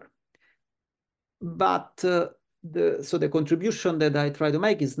 everywhere. But so the contribution that I try to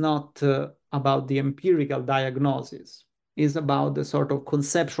make is not about the empirical diagnosis. It's about the sort of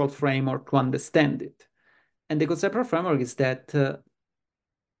conceptual framework to understand it. And the conceptual framework is that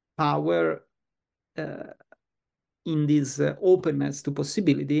power in this openness to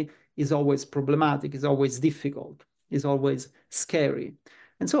possibility is always problematic, is always difficult, is always scary.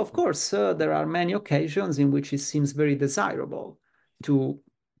 And so, of course, there are many occasions in which it seems very desirable to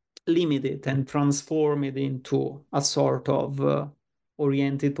limit it and transform it into a sort of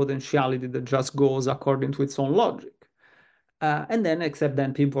oriented potentiality that just goes according to its own logic. And then, except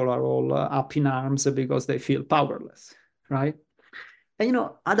then people are all up in arms because they feel powerless, right? And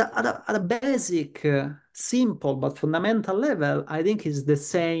at a basic, simple but fundamental level, I think is the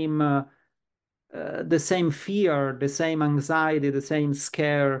same fear, the same anxiety, the same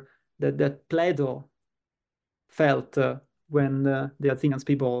scare that Plato felt when the Athenians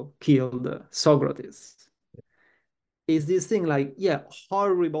people killed Socrates. Is this thing like, yeah,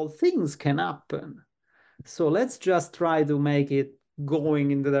 horrible things can happen. So let's just try to make it going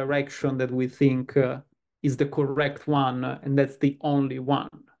in the direction that we think is the correct one, and that's the only one.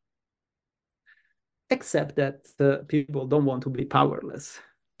 Except that people don't want to be powerless.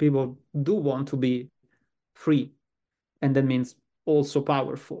 People do want to be free, and that means also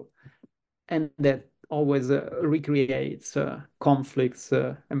powerful. And that always recreates conflicts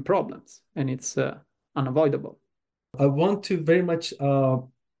and problems, and it's unavoidable. I want to very much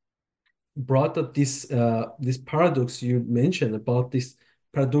brought up this paradox you mentioned about this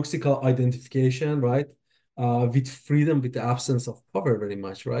paradoxical identification, right? With freedom, with the absence of power, very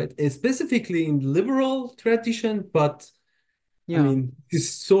much, right? And specifically in liberal tradition, but I mean, it's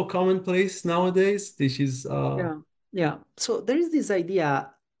so commonplace nowadays. This is yeah. So there is this idea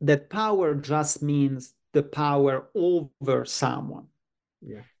that power just means the power over someone.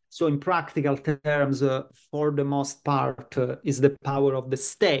 Yeah. So in practical terms, for the most part, is the power of the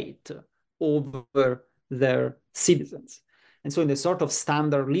state over their citizens. And so in the sort of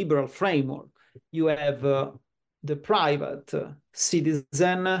standard liberal framework, you have the private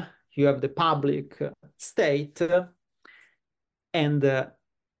citizen, you have the public state, and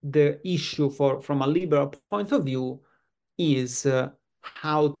the issue from a liberal point of view is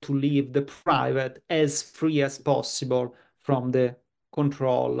how to leave the private as free as possible from the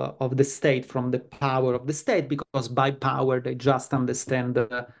control of the state, from the power of the state, because by power they just understand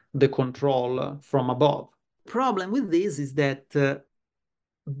the control from above. Problem with this is that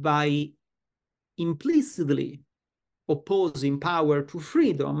by implicitly opposing power to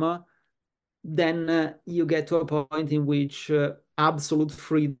freedom, then you get to a point in which absolute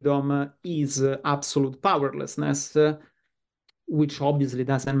freedom is absolute powerlessness, which obviously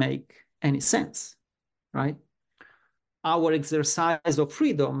doesn't make any sense, right? Our exercise of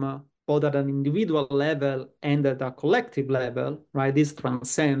freedom, both at an individual level and at a collective level, right? This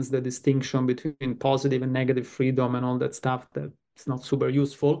transcends the distinction between positive and negative freedom and all that stuff that's not super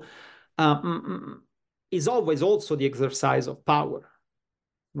useful, is always also the exercise of power,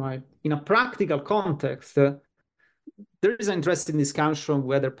 right? In a practical context, there is an interesting discussion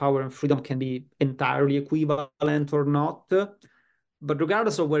whether power and freedom can be entirely equivalent or not. But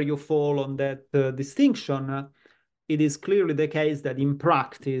regardless of where you fall on that distinction, it is clearly the case that in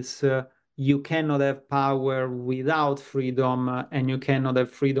practice, you cannot have power without freedom, and you cannot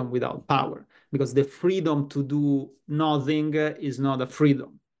have freedom without power, because the freedom to do nothing is not a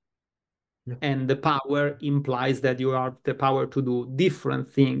freedom. Yeah. And the power implies that you have the power to do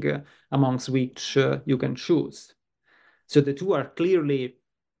different things amongst which you can choose. So the two are clearly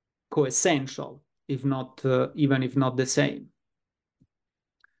coessential, if not even if not the same.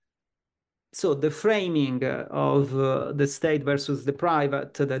 So the framing of the state versus the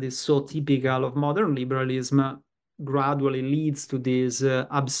private that is so typical of modern liberalism gradually leads to this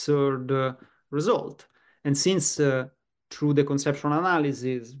absurd result. And since through the conceptual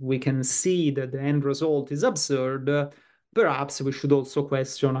analysis we can see that the end result is absurd, perhaps we should also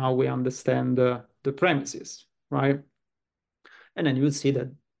question how we understand the premises, right? And then you will see that,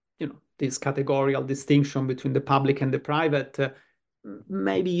 this categorical distinction between the public and the private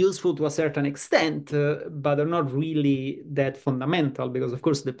may be useful to a certain extent, but are not really that fundamental, because of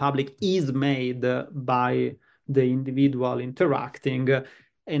course the public is made by the individual interacting,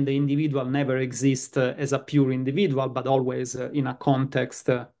 and the individual never exists as a pure individual, but always in a context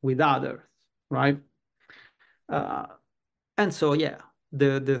with others, right? Uh, and so, yeah,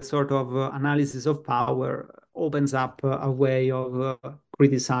 the sort of analysis of power opens up a way of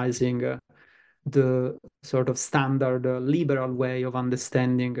criticizing the sort of standard liberal way of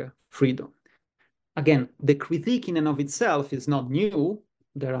understanding freedom. Again, the critique in and of itself is not new.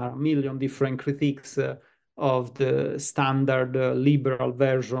 There are a million different critiques of the standard liberal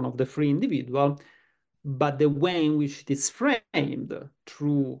version of the free individual, but the way in which it is framed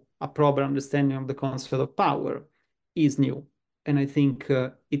through a proper understanding of the concept of power is new. And I think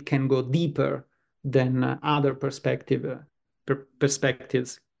it can go deeper than other perspectives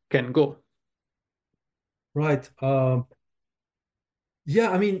can go. Right.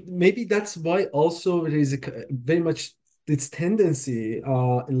 Yeah, I mean, maybe that's why also it is very much its tendency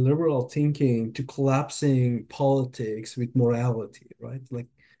in liberal thinking to collapsing politics with morality, right? Like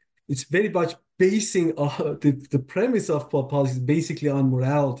it's very much basing the premise of politics basically on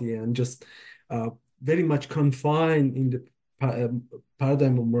morality and just uh, very much confined in the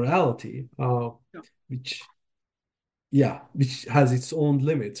paradigm of morality, Yeah. which which has its own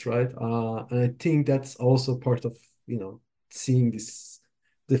limits, right? And I think that's also part of, seeing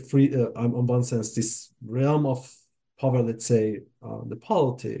the free, on one sense, this realm of power, let's say, the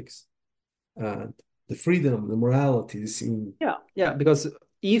politics and the freedom, the moralities in. Yeah, because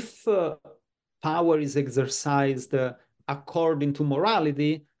if power is exercised according to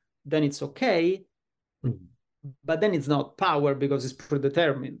morality, then it's okay, Mhm. but then it's not power because it's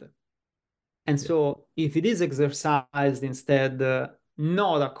predetermined. And Yeah. so if it is exercised instead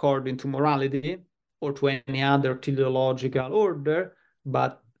not according to morality or to any other teleological order,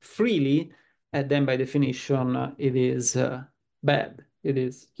 but freely, then by definition it is bad, it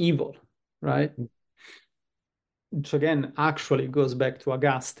is evil, right? Which again actually goes back to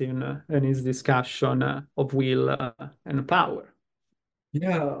Augustine and his discussion of will and power.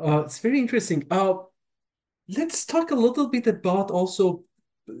 Yeah, it's very interesting. Let's talk a little bit about also,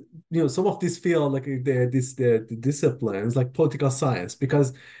 some of this field, like the disciplines, like political science,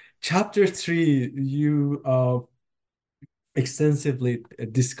 because chapter 3, you extensively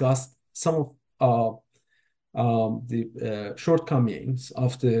discussed some of the shortcomings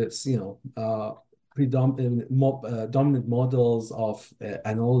of the, dominant models of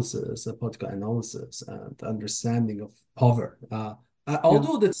analysis, political analysis, and understanding of power. Yeah.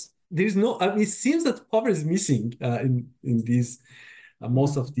 Although there's no, I mean, it seems that power is missing in these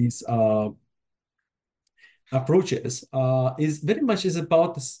most of these approaches. Is very much is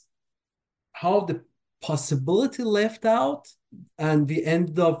about this, how the possibility left out, and we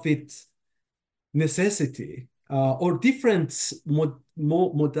end up with necessity, or different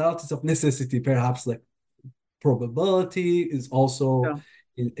modalities of necessity, perhaps like probability is also Yeah.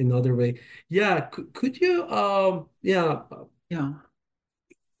 in another way. Yeah, could you Yeah.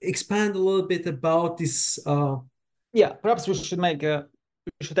 expand a little bit about this? Yeah, perhaps we should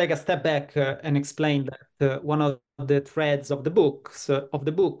take a step back and explain that one of the threads of the book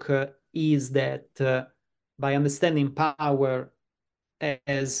is that by understanding power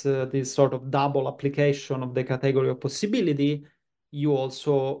as this sort of double application of the category of possibility, you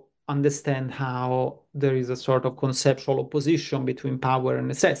also understand how there is a sort of conceptual opposition between power and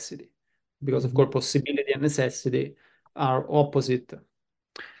necessity, because of Mhm, course possibility and necessity are opposite.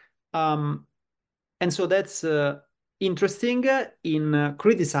 Um, and so that's interesting in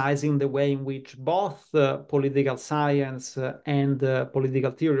criticizing the way in which both political science and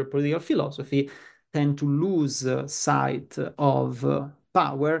political theory or political philosophy tend to lose sight of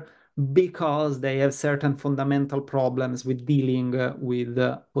power because they have certain fundamental problems with dealing with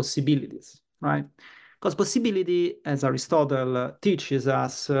possibilities, right? Because possibility, as Aristotle teaches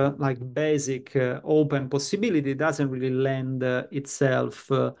us, like basic open possibility, doesn't really lend itself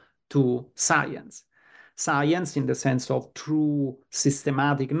to science. Science, in the sense of true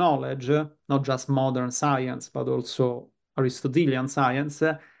systematic knowledge, not just modern science, but also Aristotelian science,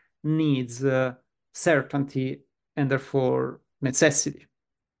 needs certainty and therefore necessity,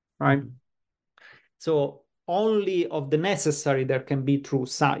 right? mhm. So only of the necessary there can be true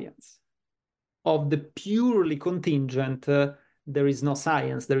science. Of the purely contingent, there is no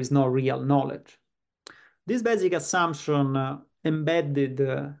science, there is no real knowledge. This basic assumption embedded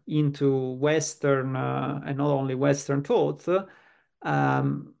into Western, and not only Western thought,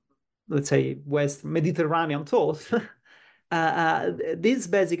 let's say Mediterranean thought, this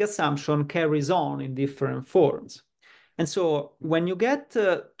basic assumption carries on in different forms. And so when you get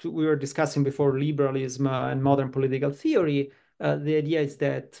we were discussing before liberalism and modern political theory, the idea is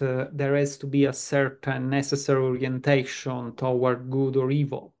that there has to be a certain necessary orientation toward good or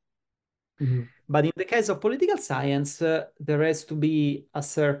evil. Mm-hmm. But in the case of political science, there has to be a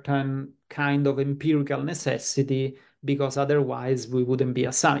certain kind of empirical necessity, because otherwise we wouldn't be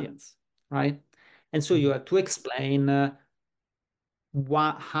a science, right? And so you have to explain how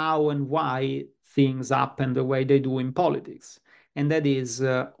and why things happen the way they do in politics. And that is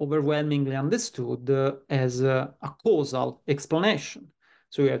overwhelmingly understood as a causal explanation.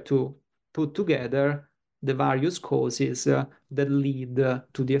 So you have to put together the various causes that lead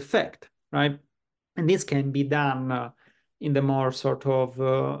to the effect, right? And this can be done in the more sort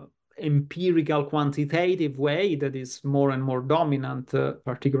of empirical quantitative way that is more and more dominant,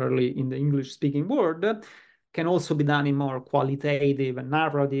 particularly in the English-speaking world. Can also be done in more qualitative and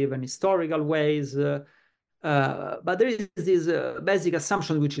narrative and historical ways. But there is this basic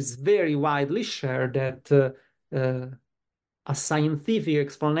assumption, which is very widely shared, that a scientific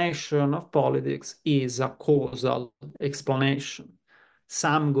explanation of politics is a causal explanation.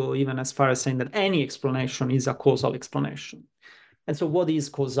 Some go even as far as saying that any explanation is a causal explanation. And so what is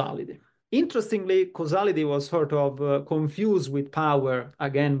causality? Interestingly, causality was sort of confused with power,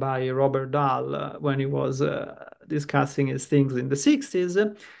 again, by Robert Dahl when he was discussing his things in the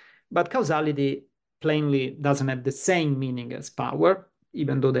 60s. But causality plainly doesn't have the same meaning as power,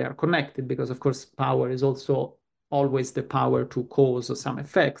 even though they are connected, because, of course, power is also always the power to cause some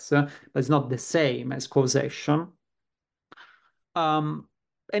effects, but it's not the same as causation. And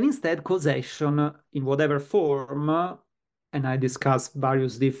instead, causation, in whatever form, and I discussed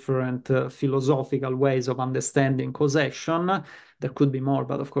various different philosophical ways of understanding causation. There could be more,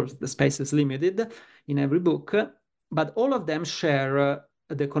 but of course the space is limited in every book. But all of them share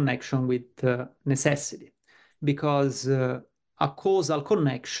the connection with necessity, because a causal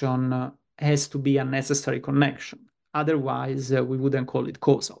connection has to be a necessary connection. Otherwise, we wouldn't call it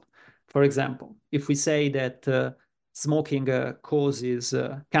causal. For example, if we say that smoking causes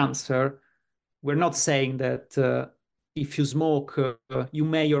cancer, we're not saying that if you smoke, you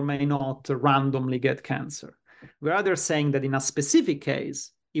may or may not randomly get cancer. We're either saying that in a specific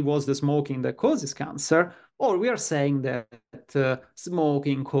case, it was the smoking that causes cancer, or we are saying that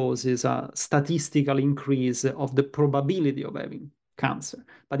smoking causes a statistical increase of the probability of having cancer.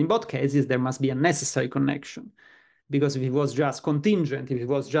 But in both cases, there must be a necessary connection, because if it was just contingent, if it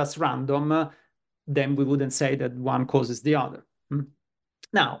was just random, then we wouldn't say that one causes the other.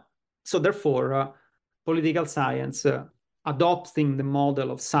 Now, so therefore, political science, adopting the model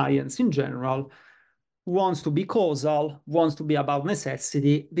of science in general, wants to be causal, wants to be about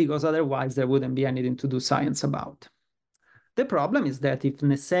necessity, because otherwise there wouldn't be anything to do science about. The problem is that if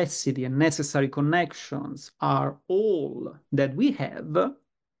necessity and necessary connections are all that we have,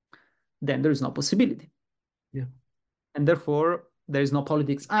 then there is no possibility. Yeah. And therefore, there is no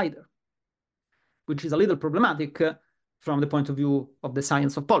politics either, which is a little problematic from the point of view of the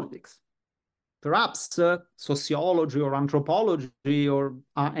science of politics. Perhaps sociology or anthropology or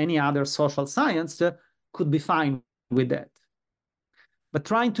any other social science could be fine with that. But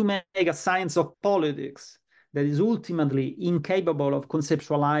trying to make a science of politics that is ultimately incapable of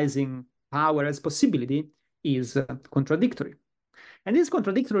conceptualizing power as possibility is contradictory. And it's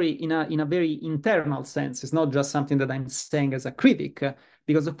contradictory in a very internal sense. It's not just something that I'm saying as a critic,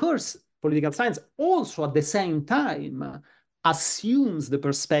 because of course, political science also at the same time assumes the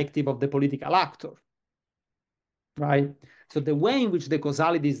perspective of the political actor, right? So the way in which the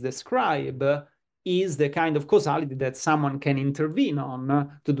causality is described is the kind of causality that someone can intervene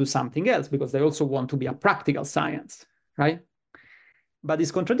on to do something else, because they also want to be a practical science, right? But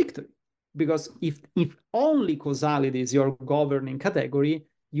it's contradictory, because if only causality is your governing category,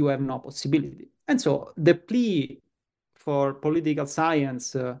 you have no possibility. And so the plea for political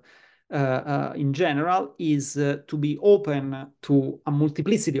science in general is to be open to a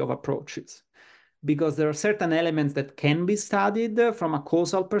multiplicity of approaches, because there are certain elements that can be studied from a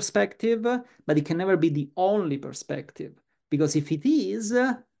causal perspective, but it can never be the only perspective, because if it is,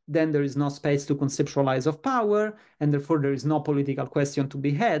 then there is no space to conceptualize of power, and therefore there is no political question to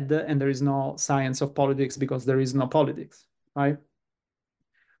be had, and there is no science of politics because there is no politics, right?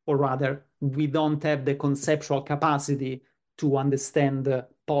 or rather, we don't have the conceptual capacity to understand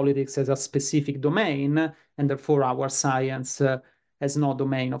politics as a specific domain, and therefore our science has no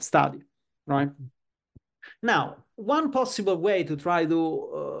domain of study, right? Now, one possible way to try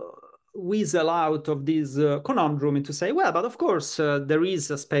to weasel out of this conundrum is to say, well, but of course, there is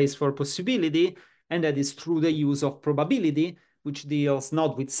a space for possibility, and that is through the use of probability, which deals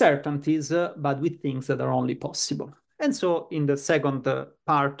not with certainties, but with things that are only possible. And so in the second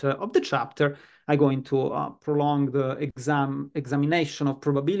part of the chapter, I'm going to prolong the examination of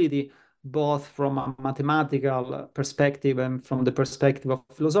probability, both from a mathematical perspective and from the perspective of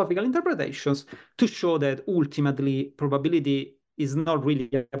philosophical interpretations, to show that ultimately probability is not really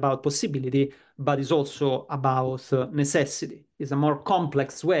about possibility, but is also about necessity. It's a more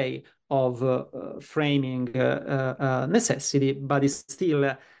complex way of framing necessity, but it's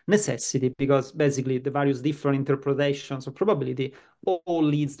still necessity, because basically the various different interpretations of probability all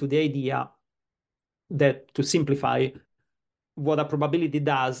leads to the idea that, to simplify, what a probability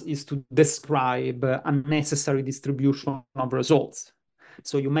does is to describe a necessary distribution of results.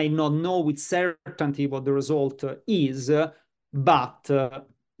 So you may not know with certainty what the result is, but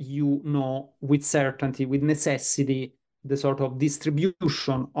you know with certainty, with necessity, the sort of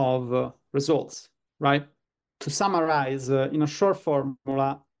distribution of results, right? To summarize in a short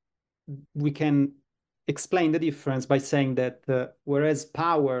formula, we can explain the difference by saying that whereas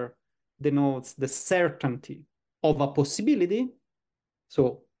power denotes the certainty of a possibility,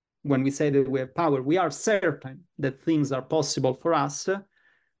 so when we say that we have power, we are certain that things are possible for us.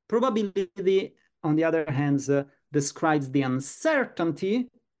 Probability, on the other hand, describes the uncertainty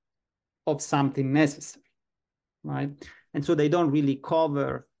of something necessary, right? And so they don't really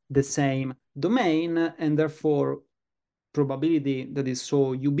cover the same domain, and therefore probability that is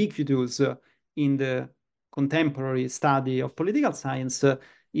so ubiquitous in the contemporary study of political science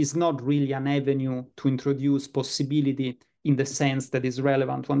is not really an avenue to introduce possibility in the sense that is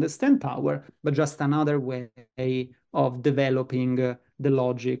relevant to understand power, but just another way of developing the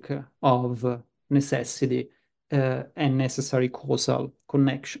logic of necessity and necessary causal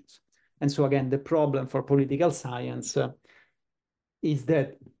connections. And so again, the problem for political science is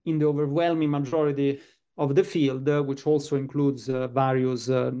that in the overwhelming majority of the field, which also includes various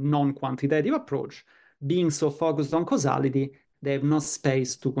non-quantitative approach, being so focused on causality, they have no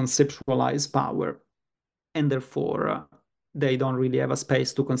space to conceptualize power, and therefore they don't really have a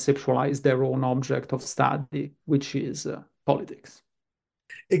space to conceptualize their own object of study, which is politics.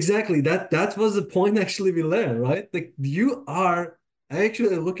 Exactly. That was the point actually we learned, right? Like you are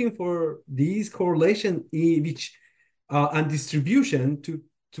actually looking for these correlation which and distribution to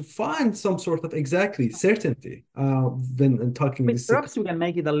find some sort of exactly certainty when talking this. Perhaps you can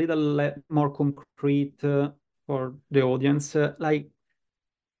make it a little more concrete for the audience, like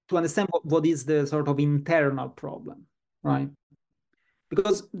to understand what is the sort of internal problem, right?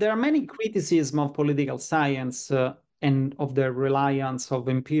 Because there are many criticisms of political science and of the reliance of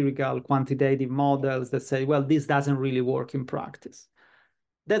empirical quantitative models that say, well, this doesn't really work in practice.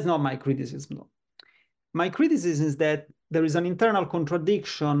 That's not my criticism, though. My criticism is that there is an internal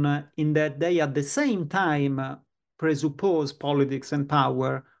contradiction in that they at the same time presuppose politics and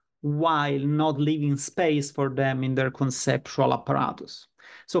power while not leaving space for them in their conceptual apparatus.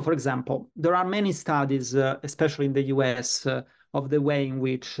 So, for example, there are many studies, especially in the US, of the way in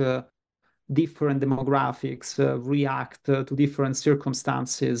which different demographics react to different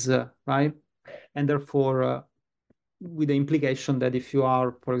circumstances, right? And therefore, with the implication that if you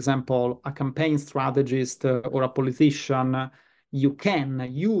are, for example, a campaign strategist or a politician, you can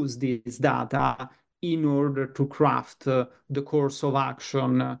use this data in order to craft the course of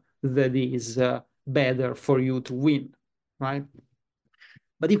action that is better for you to win, right?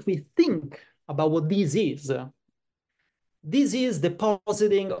 But if we think about what this is the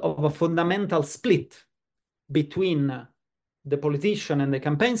positing of a fundamental split between the politician and the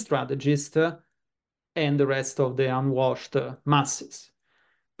campaign strategist and the rest of the unwashed masses.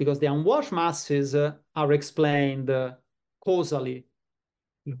 Because the unwashed masses are explained causally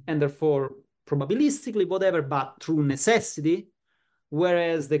and therefore probabilistically, whatever, but through necessity,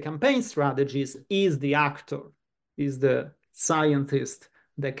 whereas the campaign strategist is the actor, is the scientist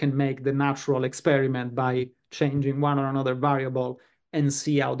that can make the natural experiment by changing one or another variable and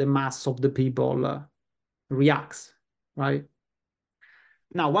see how the mass of the people reacts, right?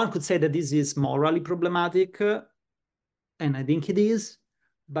 Now, one could say that this is morally problematic, and I think it is.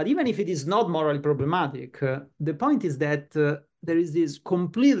 But even if it is not morally problematic, the point is that there is this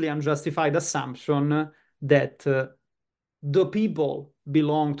completely unjustified assumption that the people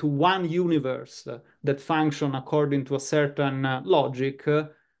belong to one universe that function according to a certain logic,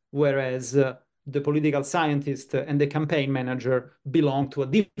 whereas the political scientist and the campaign manager belong to a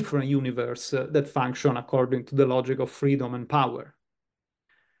different universe that function according to the logic of freedom and power.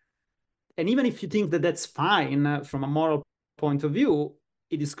 And even if you think that that's fine from a moral point of view,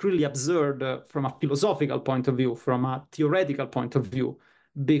 it is clearly absurd from a philosophical point of view, from a theoretical point of view,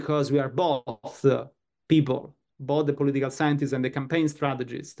 because we are both people, both the political scientists and the campaign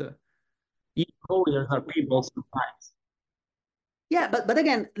strategist. Even lawyers are people sometimes. Yeah, but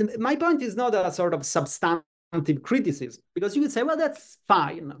again, my point is not a sort of substantive criticism, because you would say, well, that's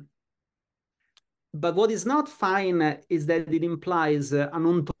fine. But what is not fine is that it implies an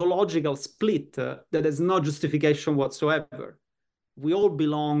ontological split that has no justification whatsoever. We all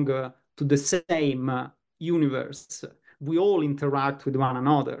belong to the same universe. We all interact with one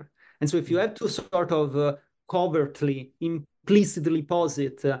another. And so if you have to sort of covertly, implicitly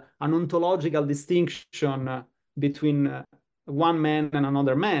posit an ontological distinction between one man and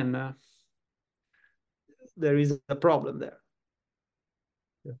another man, there is a problem there.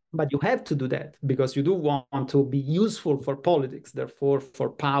 Yeah. But you have to do that because you do want to be useful for politics, therefore for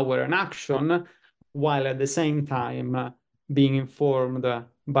power and action, while at the same time being informed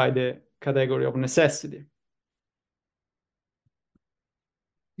by the category of necessity.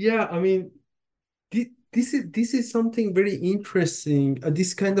 Yeah, I mean, this is something very interesting.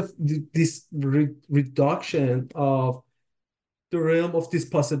 This kind of this reduction of the realm of this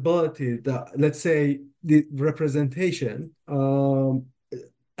possibility, that let's say the representation,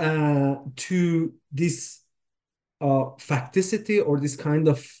 to this facticity or this kind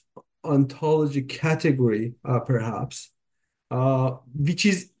of ontology category, perhaps, which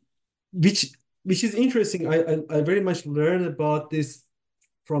is which which is interesting. I very much learned about this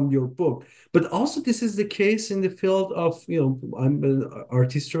from your book, but also this is the case in the field of, I'm an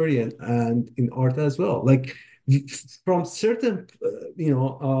art historian and in art as well. Like from certain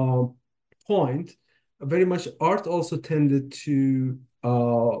point, very much art also tended to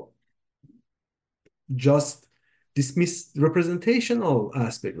just dismiss the representational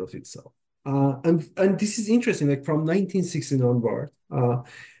aspect of itself. And this is interesting, like from 1916 onward,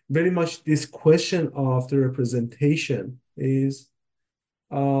 very much this question of the representation is,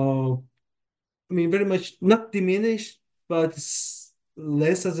 I mean, very much not diminished, but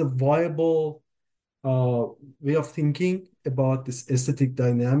less as a viable way of thinking about this aesthetic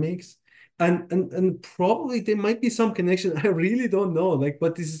dynamics. And probably there might be some connection. I really don't know. Like,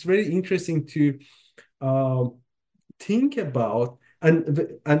 but this is very interesting to uh, think about.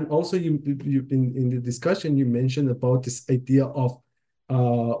 And also you in the discussion you mentioned about this idea of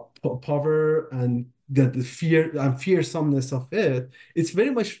power and the fear and fearsomeness of it. It's very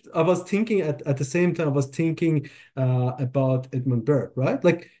much, I was thinking at the same time, I was thinking about Edmund Burke, right?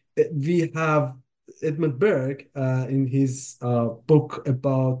 Like we have Edmund Burke in his book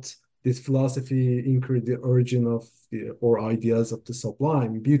about this philosophy inquiry, the origin of or ideas of the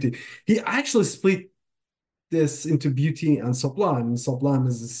sublime beauty. He actually split this into beauty and sublime. And sublime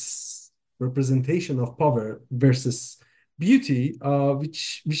is this representation of power versus beauty,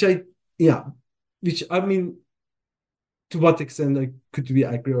 which I mean, to what extent like could we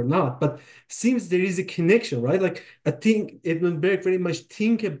agree or not? But seems there is a connection, right? Like I think Edmund Burke very much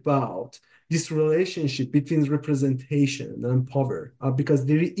think about this relationship between representation and power, because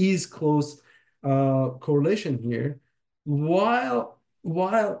there is close correlation here. While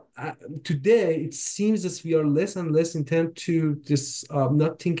today it seems as we are less and less intent to this,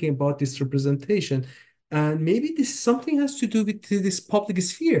 not thinking about this representation, and maybe this something has to do with this public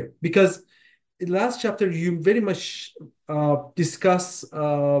sphere, because in the last chapter you very much discuss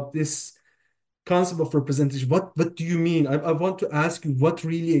this concept of representation. What do you mean? I want to ask you what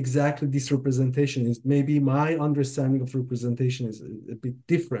really exactly this representation is. Maybe my understanding of representation is a bit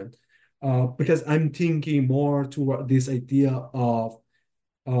different, because I'm thinking more toward this idea of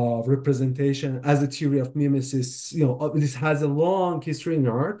representation as a theory of mimesis. This has a long history in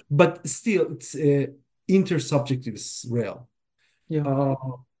art, but still it's a intersubjective realm. Yeah.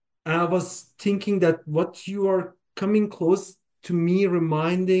 I was thinking that what you are coming close to me,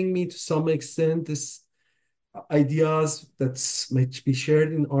 reminding me to some extent this ideas that might be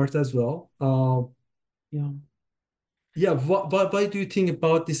shared in art as well. Yeah. Yeah, why do you think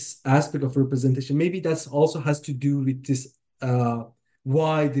about this aspect of representation? Maybe that's also has to do with this,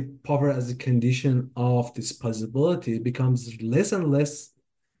 why the power as a condition of this possibility becomes less and less,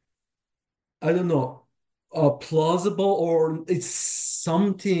 I don't know, plausible, or it's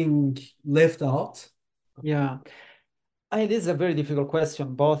something left out. Yeah. This is a very difficult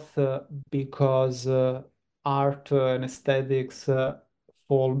question, both because art and aesthetics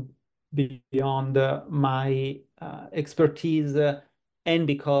fall beyond my expertise, and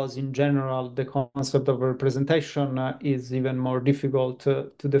because in general the concept of representation is even more difficult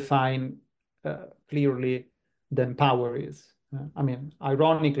to define clearly than power is. I mean,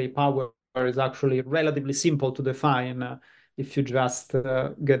 ironically, power is actually relatively simple to define if you just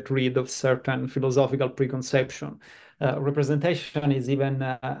get rid of certain philosophical preconception. Representation is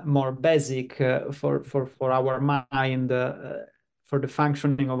even more basic for our mind, for the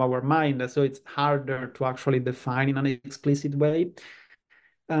functioning of our mind, so it's harder to actually define in an explicit way.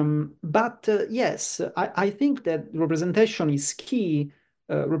 But yes, I think that representation is key.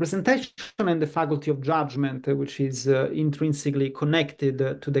 Representation and the faculty of judgment, which is intrinsically connected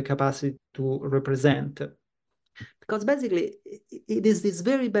to the capacity to represent. Because basically, it is this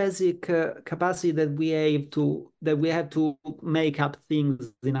very basic capacity that we have to make up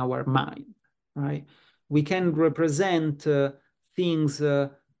things in our mind, right? We can represent things,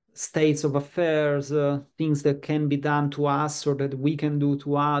 states of affairs, things that can be done to us or that we can do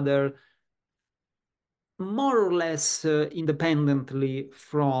to others, more or less independently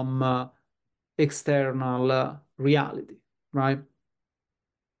from external reality, right?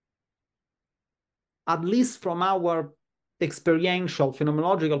 At least from our experiential,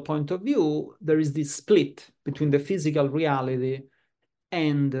 phenomenological point of view, there is this split between the physical reality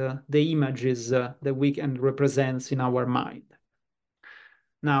and the images that we can represent in our mind.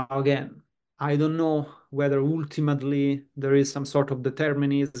 Now, again, I don't know whether ultimately there is some sort of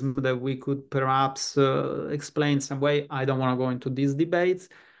determinism that we could perhaps explain some way. I don't want to go into these debates,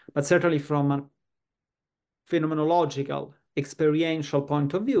 but certainly from a phenomenological, experiential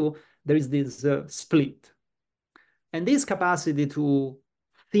point of view, there is this split. And this capacity to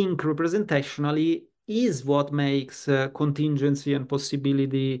think representationally is what makes contingency and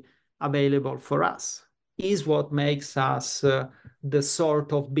possibility available for us, is what makes us the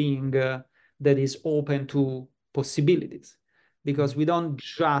sort of being that is open to possibilities. Because we don't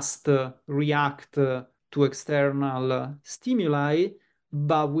just react to external stimuli,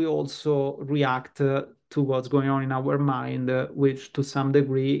 but we also react to what's going on in our mind, which to some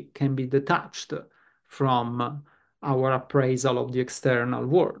degree can be detached from our appraisal of the external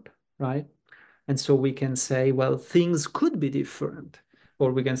world, right? And so we can say, well, things could be different.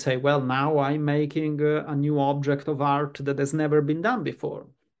 Or we can say, well, now I'm making a new object of art that has never been done before.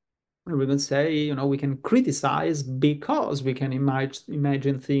 And we can say, you know, we can criticize because we can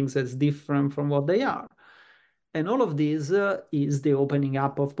imagine things as different from what they are. And all of this is the opening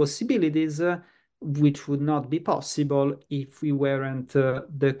up of possibilities, which would not be possible if we weren't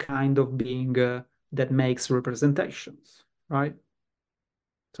the kind of being that makes representations, right?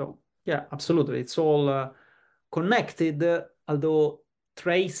 So, yeah, absolutely. It's all connected, although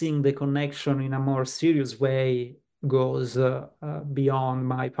tracing the connection in a more serious way goes beyond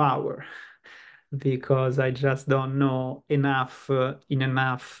my power because I just don't know enough in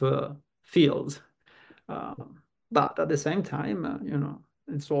enough fields. But at the same time, you know,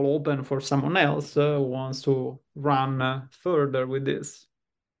 it's all open for someone else who wants to run further with this.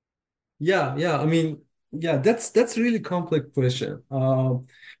 Yeah. I mean, yeah, that's a really complex question.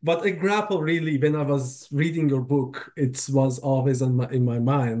 But I grapple really when I was reading your book. It was always in my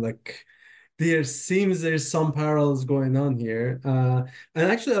mind. Like there's some parallels going on here. And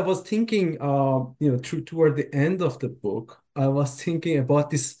actually, I was thinking, toward the end of the book, I was thinking about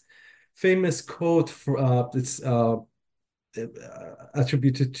this famous quote for this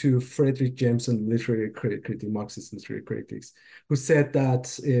attributed to Frederick Jameson, literary critic, Marxist literary critics, who said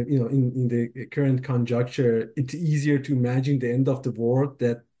that in the current conjuncture, it's easier to imagine the end of the world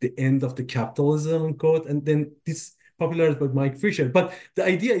than the end of the capitalism, unquote. And then this popularized by Mike Fisher. But the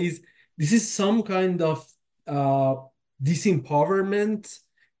idea is this is some kind of disempowerment,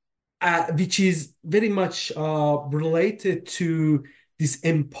 which is very much related to this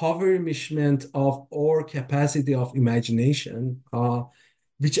impoverishment of our capacity of imagination,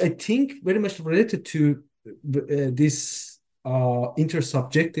 which I think very much related to this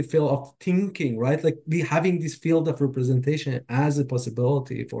intersubjective field of thinking, right? Like we having this field of representation as a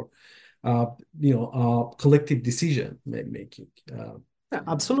possibility for, collective decision making. Yeah,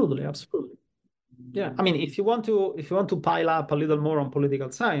 absolutely. Yeah, I mean, if you want to pile up a little more on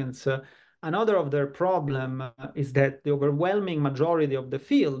political science, another of their problem is that the overwhelming majority of the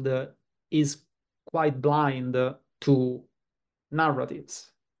field is quite blind to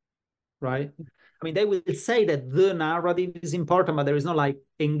narratives, right? I mean, they will say that the narrative is important, but there is no like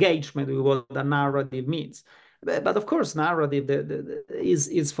engagement with what a narrative means. But of course, narrative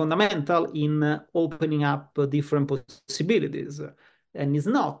is fundamental in opening up different possibilities, and is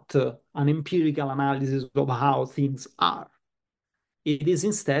not an empirical analysis of how things are. It is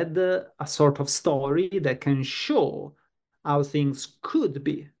instead a sort of story that can show how things could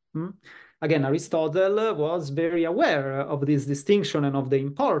be. Again, Aristotle was very aware of this distinction and of the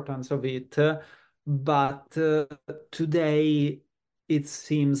importance of it, but today it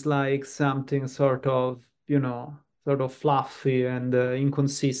seems like something sort of, sort of fluffy and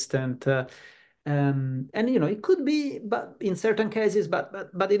inconsistent. And it could be, but in certain cases,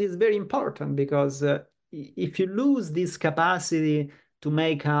 but it is very important because if you lose this capacity to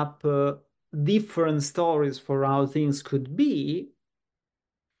make up different stories for how things could be,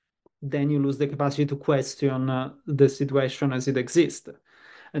 then you lose the capacity to question the situation as it exists.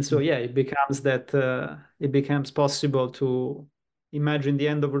 And so, yeah, it becomes possible to imagine the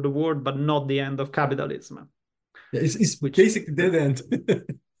end of the world, but not the end of capitalism. Yeah, it's Which, basically dead end.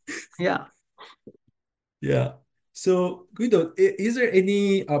 yeah. Yeah. So, Guido, is there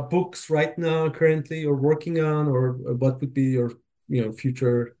any books right now currently you're working on, or what would be your,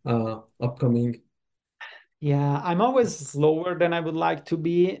 future upcoming? Yeah, I'm always slower than I would like to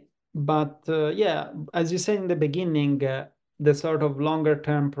be, but yeah, as you said in the beginning, the sort of longer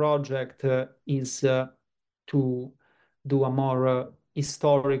term project is to do a more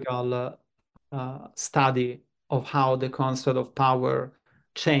historical study of how the concept of power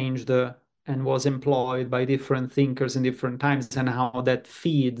changed and was employed by different thinkers in different times, and how that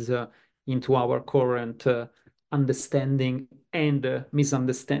feeds into our current understanding and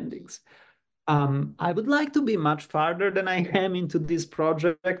misunderstandings. I would like to be much farther than I am into this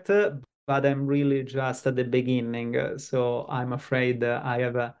project, but I'm really just at the beginning. So I'm afraid I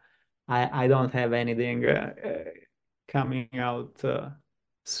don't have anything coming out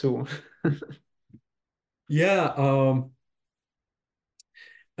soon. Yeah.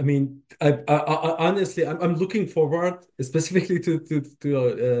 I mean, honestly, I'm looking forward specifically to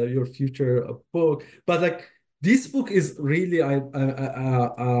your future book. But like this book is really,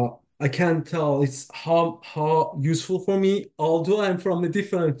 I can't tell it's how useful for me. Although I'm from a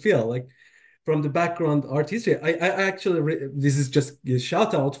different field, like from the background art history. I actually this is just a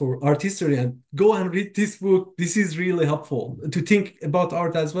shout out for art history, and go and read this book. This is really helpful to think about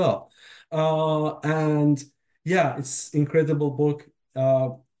art as well. And yeah, it's incredible book. Uh,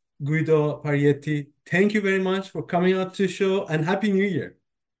 Guido Parietti, thank you very much for coming out to the show, and Happy New Year.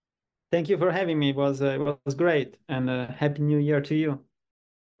 Thank you for having me. It was great, and Happy New Year to you.